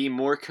 It's the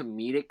more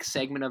comedic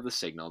segment of The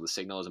Signal. The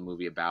Signal is a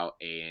movie about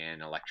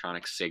an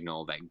electronic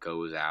signal that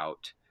goes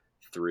out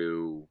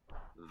through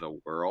the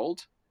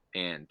world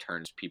and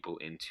turns people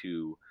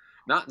into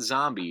not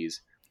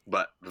zombies,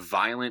 but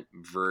violent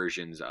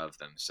versions of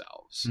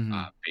themselves,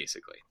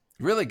 basically.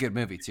 Really good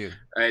movie too.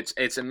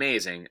 It's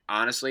amazing.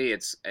 Honestly,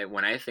 it's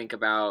when I think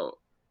about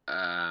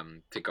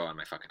to go on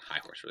my fucking high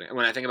horse. Really,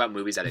 when I think about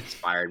movies that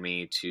inspired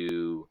me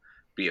to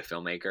be a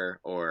filmmaker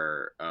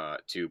or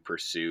to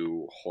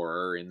pursue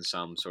horror in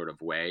some sort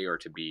of way, or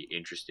to be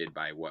interested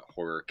by what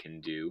horror can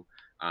do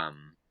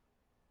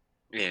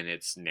in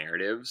its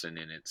narratives and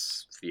in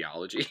its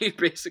theology,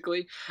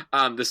 basically,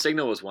 The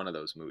Signal was one of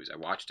those movies. I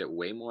watched it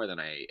way more than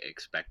I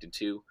expected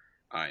to.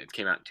 It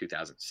came out in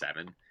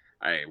 2007.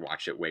 I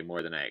watched it way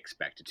more than I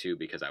expected to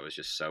because I was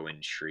just so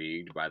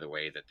intrigued by the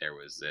way that there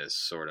was this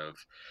sort of.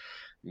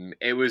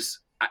 It was,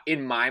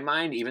 in my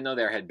mind, even though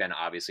there had been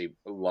obviously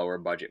lower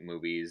budget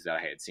movies that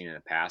I had seen in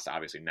the past,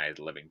 obviously Night of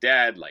the Living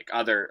Dead, like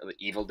other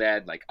Evil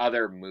Dead, like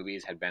other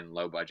movies had been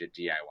low budget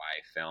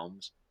DIY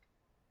films.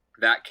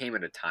 That came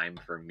at a time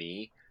for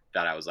me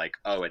that I was like,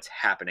 oh, it's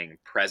happening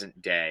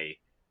present day.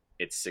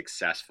 It's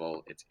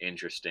successful. It's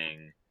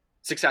interesting.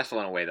 Successful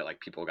in a way that like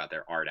people got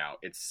their art out.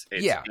 It's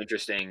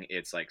interesting.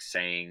 It's like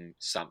saying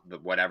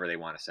whatever they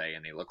want to say,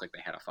 and they look like they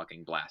had a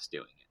fucking blast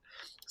doing it.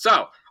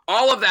 So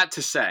all of that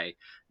to say,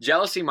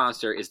 Jealousy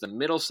Monster is the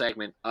middle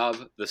segment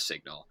of The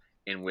Signal,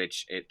 in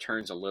which it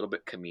turns a little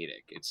bit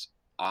comedic. It's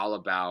all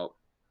about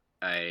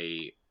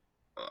if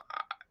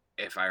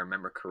I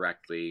remember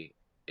correctly,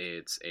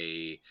 it's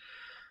a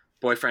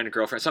boyfriend and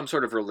girlfriend, some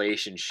sort of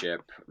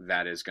relationship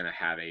that is going to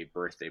have a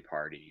birthday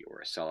party or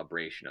a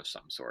celebration of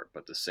some sort.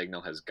 But The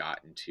Signal has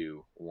gotten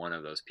to one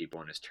of those people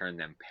and has turned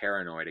them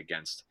paranoid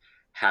against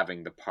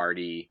having the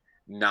party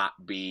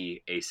not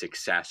be a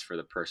success for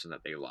the person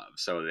that they love.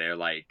 So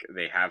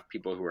they have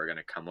people who are going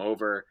to come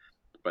over,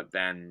 but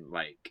then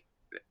like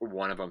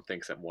one of them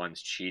thinks that one's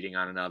cheating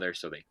on another,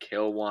 so they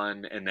kill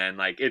one. And then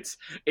like, it's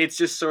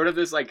just sort of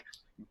this like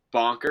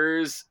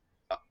bonkers.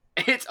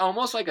 It's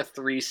almost like a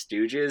Three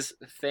Stooges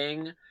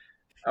thing,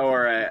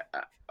 or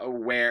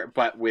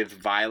but with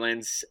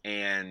violence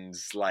and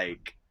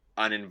like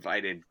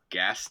uninvited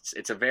guests.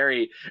 It's a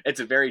very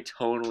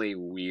tonally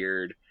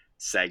weird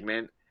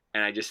segment,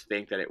 and I just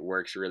think that it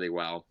works really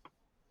well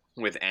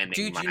with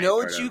ending. Dude, you know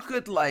what you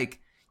could like?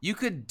 You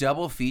could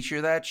double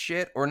feature that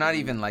shit, or not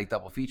even like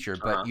double feature,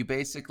 but you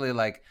basically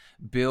like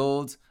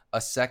build a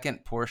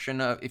second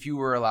portion of, if you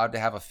were allowed to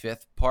have a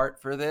 5th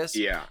part for this.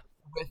 Yeah.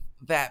 With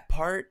that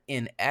part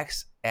in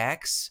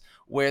XX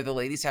where the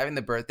lady's having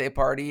the birthday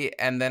party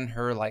and then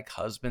her like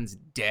husband's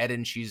dead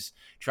and she's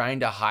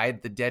trying to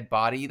hide the dead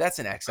body. That's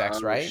an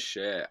XX, right?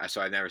 Shit. So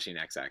I've never seen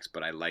XX,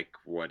 but I like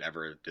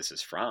whatever this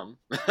is from.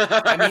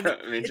 I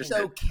mean, it's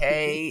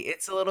okay.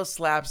 It's a little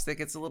slapstick.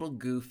 It's a little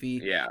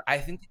goofy. Yeah. I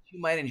think that you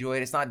might enjoy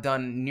it. It's not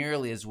done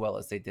nearly as well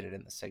as they did it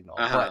in The Signal,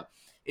 but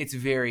it's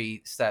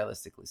very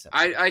stylistically simple.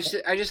 I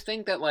just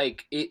think that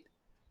like it.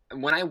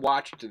 When I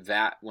watched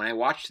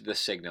The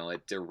Signal,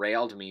 it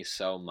derailed me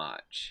so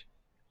much,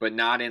 but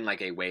not in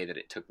like a way that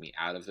it took me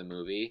out of the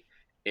movie.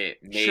 It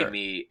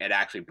made it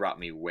actually brought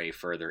me way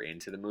further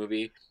into the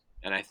movie.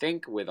 And I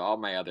think with all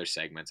my other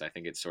segments, I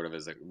think it sort of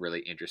is a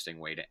really interesting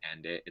way to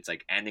end it. It's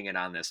like ending it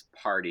on this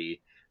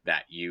party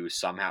that you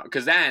somehow,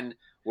 because then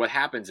what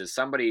happens is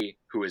somebody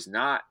who is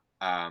not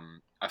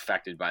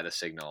affected by the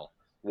signal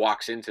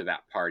walks into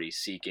that party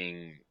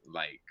seeking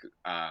like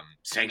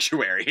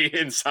sanctuary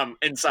in some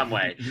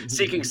way,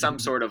 seeking some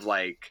sort of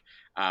like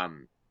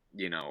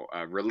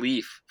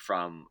relief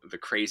from the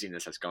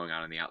craziness that's going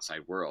on in the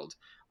outside world.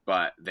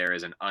 But there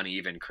is an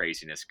uneven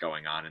craziness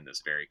going on in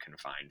this very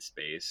confined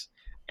space,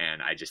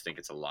 and I just think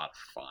it's a lot of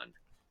fun.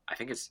 I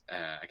think it's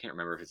I can't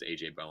remember if it's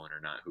AJ Bowen or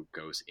not who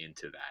goes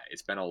into that.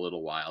 It's been a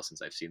little while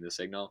since I've seen The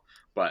Signal,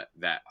 but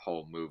that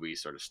whole movie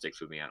sort of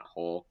sticks with me on a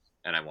whole,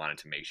 and I wanted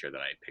to make sure that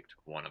I picked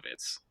one of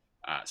its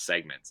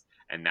segments,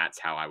 and that's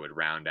how I would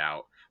round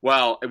out.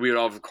 Well, we would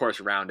of course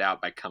round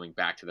out by coming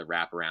back to the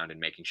wraparound and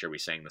making sure we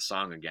sang the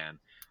song again.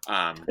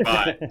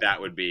 But that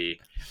would be,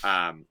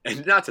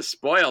 and not to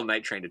spoil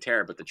Night Train to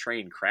Terror, but the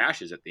train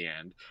crashes at the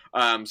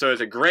end. So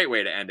it's a great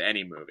way to end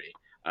any movie.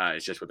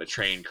 It's just with a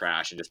train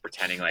crash and just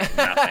pretending like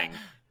nothing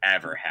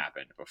ever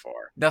happened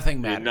before.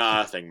 Nothing matters.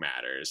 Nothing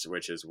matters,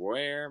 which is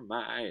where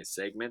my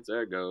segments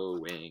are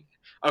going.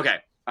 Okay,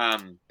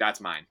 that's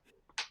mine.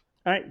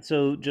 All right,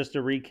 so just to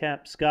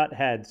recap, Scott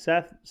had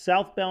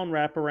Southbound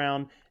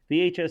Wraparound,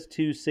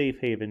 VHS2 Safe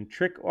Haven,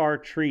 Trick or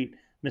Treat,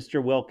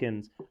 Mr.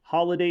 Wilkins,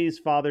 Holidays,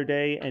 Father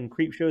Day, and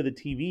Creepshow the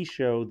TV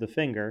show, The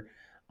Finger.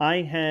 I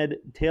had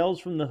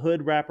Tales from the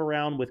Hood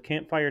Wraparound with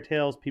Campfire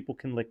Tales, People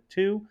Can Lick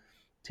 2,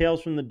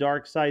 Tales from the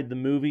Dark Side, the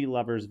movie,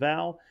 Lover's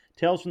Vow,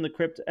 Tales from the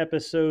Crypt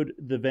episode,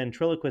 The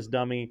Ventriloquist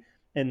Dummy,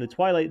 and the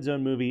Twilight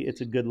Zone movie, It's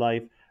a Good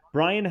Life.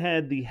 Brian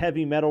had the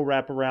Heavy Metal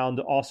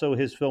Wraparound, also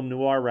his film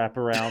noir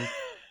wraparound.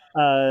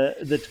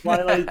 The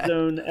Twilight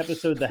Zone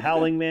episode, The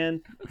Howling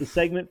Man, the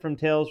segment from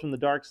Tales from the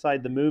Dark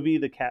Side, the movie,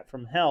 The Cat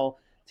from Hell,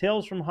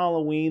 Tales from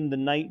Halloween, The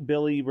Night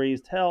Billy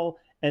Raised Hell,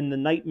 and the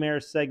Nightmare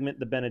segment,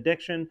 The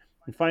Benediction.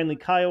 And finally,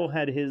 Kyle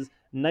had his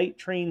Night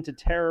Train to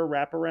Terror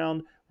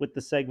wraparound with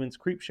the segments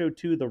Creepshow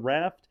 2, The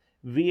Raft,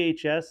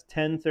 VHS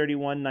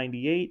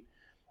 10/31/98,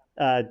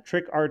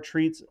 Trick or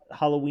Treat's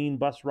Halloween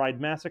Bus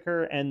Ride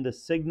Massacre, and The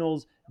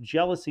Signal's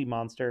Jealousy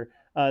Monster.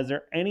 Is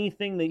there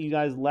anything that you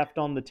guys left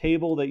on the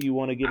table that you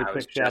want to give a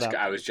quick shout out?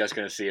 I was just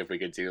going to see if we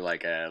could do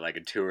like a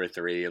 2 or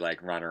 3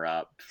 like runner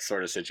up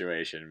sort of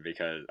situation,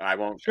 because I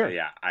won't. Sure.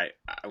 Yeah.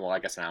 Well, I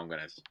guess now I'm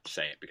going to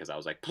say it because I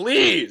was like,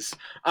 please.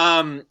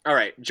 All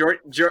right.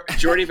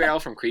 Jordy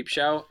Verrill from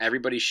Creepshow.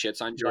 Everybody shits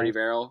on Jordy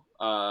Verrill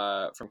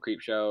from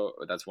Creepshow.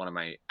 That's one of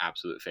my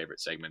absolute favorite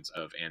segments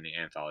of and the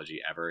anthology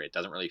ever. It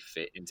doesn't really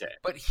fit into it.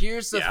 But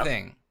here's the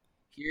thing.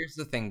 Here's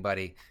the thing,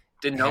 buddy.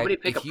 Did nobody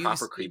pick a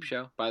proper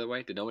Creepshow, by the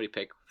way? Did nobody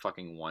pick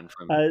fucking one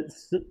from...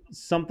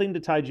 Something to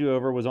Tide You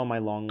Over was on my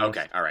long list.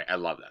 Okay, all right. I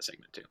love that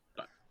segment too.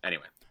 But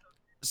anyway.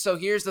 So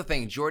here's the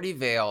thing. Jordy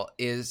Verrill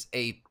is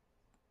a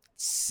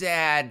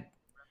sad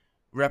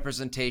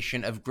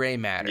representation of gray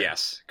matter.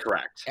 Yes,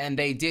 correct. And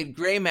they did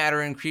gray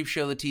matter in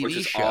Creepshow the TV show. Which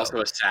is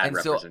also a sad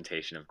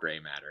representation of gray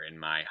matter, in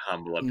my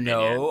humble opinion.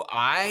 No,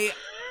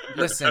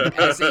 listen,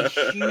 as a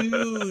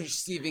huge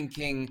Stephen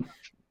King...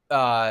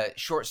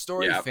 short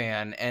story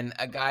fan and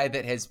a guy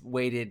that has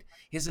waited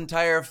his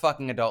entire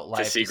fucking adult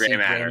life to see Gray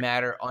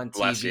Matter on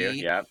Bless TV.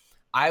 You. Yep.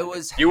 I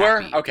was happy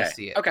to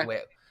see it. Okay.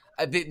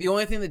 The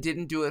only thing that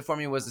didn't do it for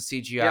me was the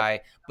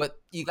CGI,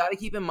 but you got to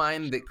keep in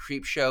mind that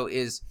Creepshow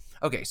is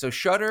okay. So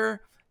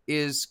Shudder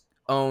is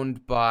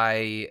owned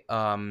by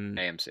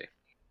AMC,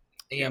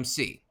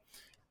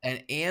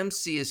 and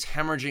AMC is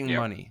hemorrhaging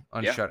money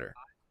on Shudder.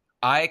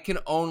 I can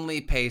only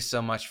pay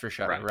so much for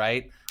Shudder,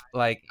 right?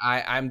 Like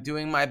I'm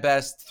doing my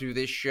best through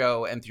this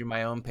show and through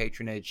my own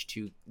patronage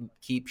to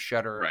keep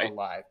Shudder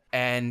alive.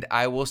 And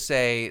I will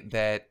say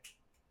that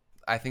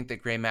I think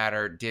that Gray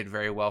Matter did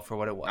very well for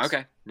what it was.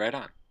 Okay, right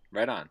on.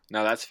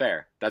 No, that's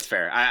fair.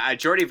 I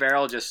Jordy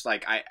Verrill, just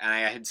like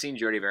I had seen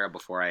Jordy Verrill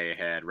before I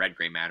had read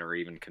Gray Matter or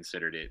even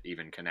considered it,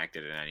 even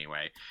connected in any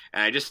way.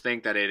 And I just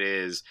think that it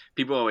is.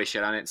 People always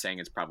shit on it, saying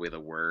it's probably the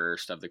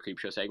worst of the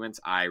Creepshow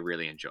segments. I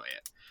really enjoy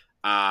it.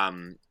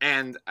 And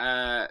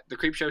the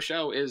Creepshow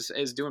show is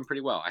doing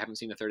pretty well. I haven't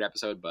seen the 3rd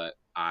episode, but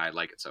I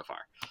like it so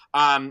far.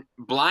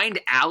 Blind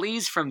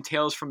Alleys from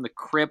Tales from the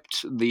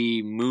Crypt,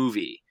 the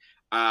movie.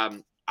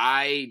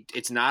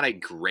 It's not a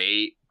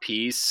great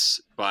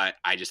piece, but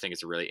I just think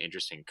it's a really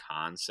interesting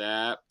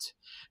concept.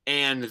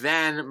 And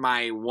then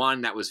my one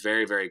that was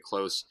very, very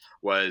close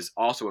was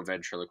also a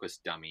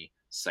ventriloquist dummy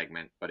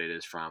segment, but it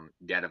is from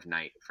Dead of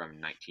Night from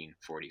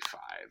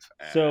 1945.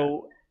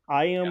 So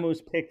I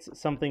almost picked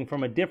something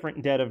from a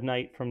different Dead of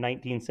Night from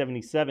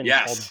 1977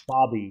 called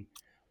Bobby,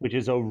 which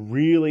is a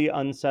really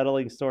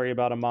unsettling story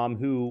about a mom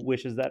who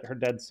wishes that her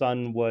dead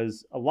son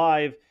was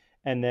alive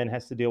and then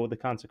has to deal with the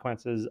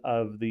consequences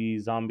of the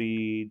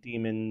zombie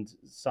demon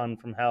son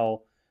from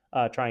hell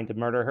trying to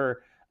murder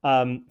her.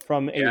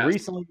 From a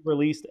recently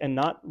released and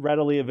not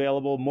readily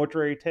available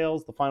Mortuary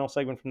Tales, the final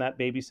segment from that,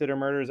 Babysitter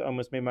Murders,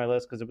 almost made my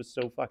list because it was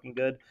so fucking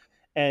good.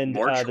 And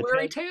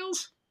Mortuary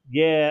Tales?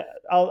 Yeah,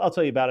 I'll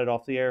tell you about it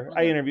off the air.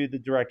 Okay. I interviewed the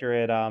director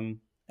at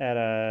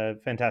a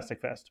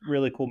Fantastic Fest.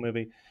 Really cool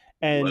movie.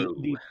 And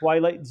the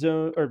Twilight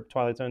Zone,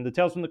 the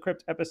Tales from the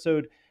Crypt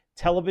episode,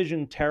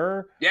 Television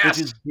Terror, which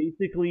is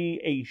basically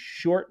a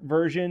short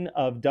version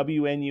of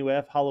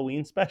WNUF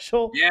Halloween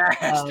special.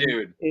 Yes,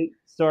 dude.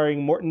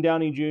 Starring Morton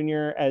Downey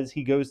Jr. as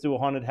he goes to a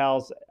haunted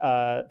house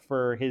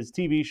for his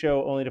TV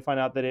show, only to find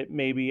out that it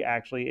maybe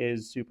actually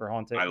is super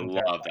haunted. I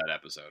love that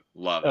episode.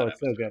 It's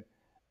so good.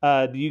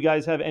 Do you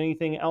guys have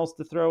anything else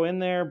to throw in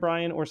there,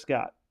 Brian or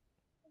Scott?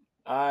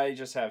 I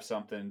just have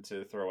something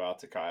to throw out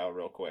to Kyle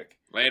real quick.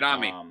 Lay it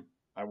on me.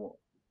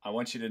 I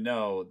want you to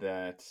know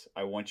that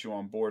I want you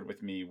on board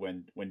with me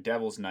when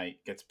Devil's Night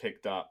gets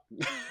picked up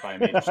by a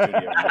major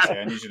studio. And they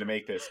say, I need you to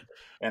make this.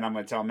 And I'm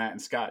going to tell Matt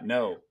and Scott,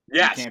 no,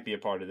 Yes. you can't be a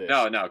part of this.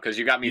 No, because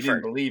you got me You first.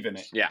 didn't believe in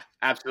it. Yeah,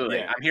 absolutely.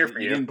 Yeah, I'm here for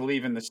you. you. Didn't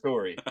believe in the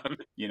story,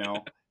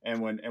 And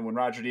when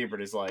Roger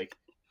Ebert is like,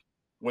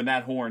 when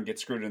that horn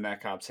gets screwed in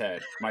that cop's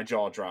head, my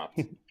jaw dropped.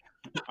 I'm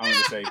going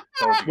to say,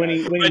 told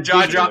you guys.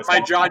 My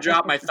jaw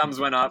dropped. My thumbs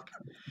went up.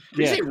 Did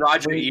you say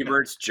Roger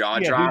Ebert's jaw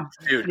dropped?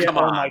 Dude, come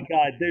on. Oh my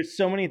God. There's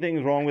so many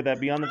things wrong with that.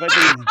 Beyond the fact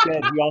that he's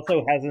dead, he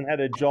also hasn't had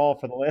a jaw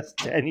for the last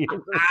 10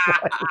 years.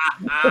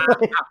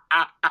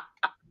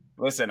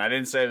 Listen, I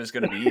didn't say it was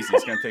going to be easy.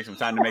 It's going to take some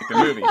time to make the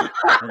movie.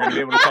 We're going to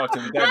be able to talk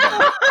to the dead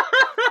guy.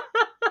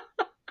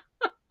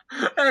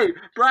 Hey,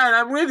 Brian,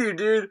 I'm with you,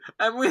 dude.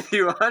 I'm with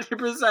you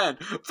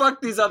 100%.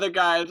 Fuck these other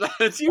guys.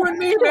 It's you and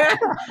me, man.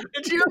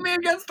 It's you and me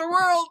against the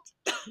world.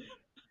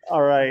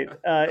 All right.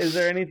 Is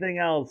there anything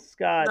else,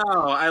 Scott?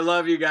 No, I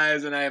love you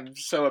guys, and I am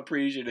so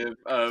appreciative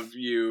of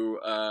you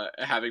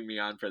having me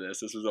on for this.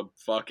 This was a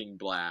fucking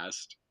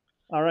blast.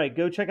 All right.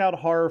 Go check out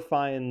Horror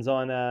Finds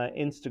on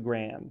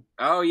Instagram.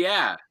 Oh,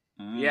 yeah.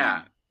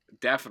 Yeah,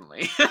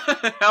 definitely.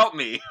 Help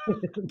me,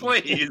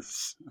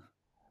 please.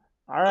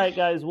 All right,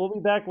 guys. We'll be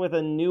back with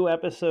a new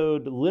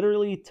episode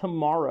literally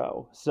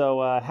tomorrow.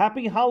 So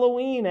happy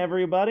Halloween,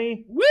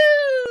 everybody.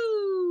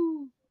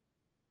 Woo!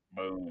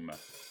 Boom.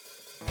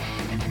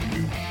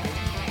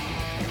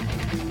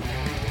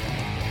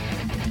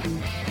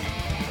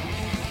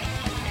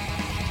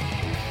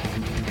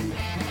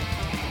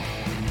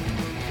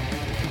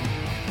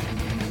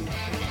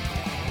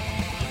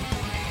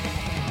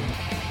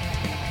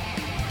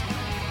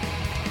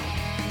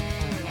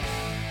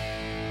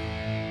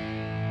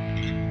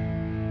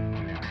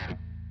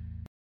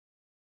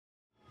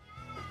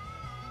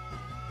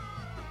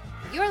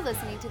 You're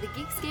listening to the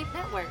Geekscape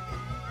Network.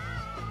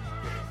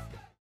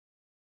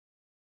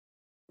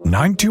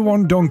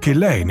 91 Donkey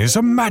Lane is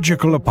a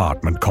magical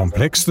apartment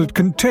complex that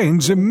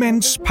contains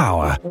immense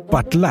power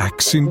but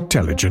lacks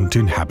intelligent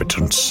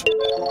inhabitants.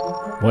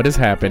 What is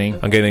happening?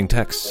 I'm getting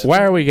texts.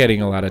 Why are we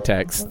getting a lot of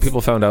texts? People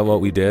found out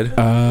what we did.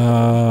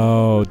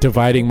 Oh,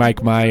 dividing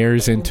Mike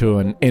Myers into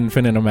an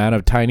infinite amount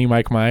of tiny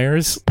Mike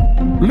Myers?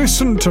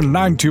 Listen to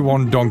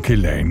 91 Donkey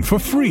Lane for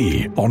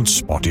free on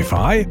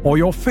Spotify or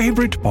your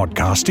favorite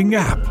podcasting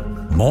app.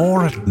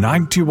 More at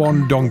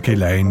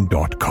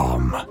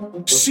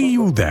 91donkeylane.com. See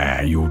you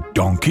there, you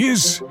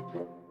donkeys.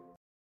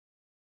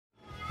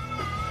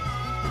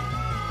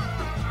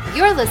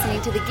 You're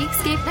listening to the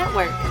Geekscape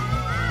Network.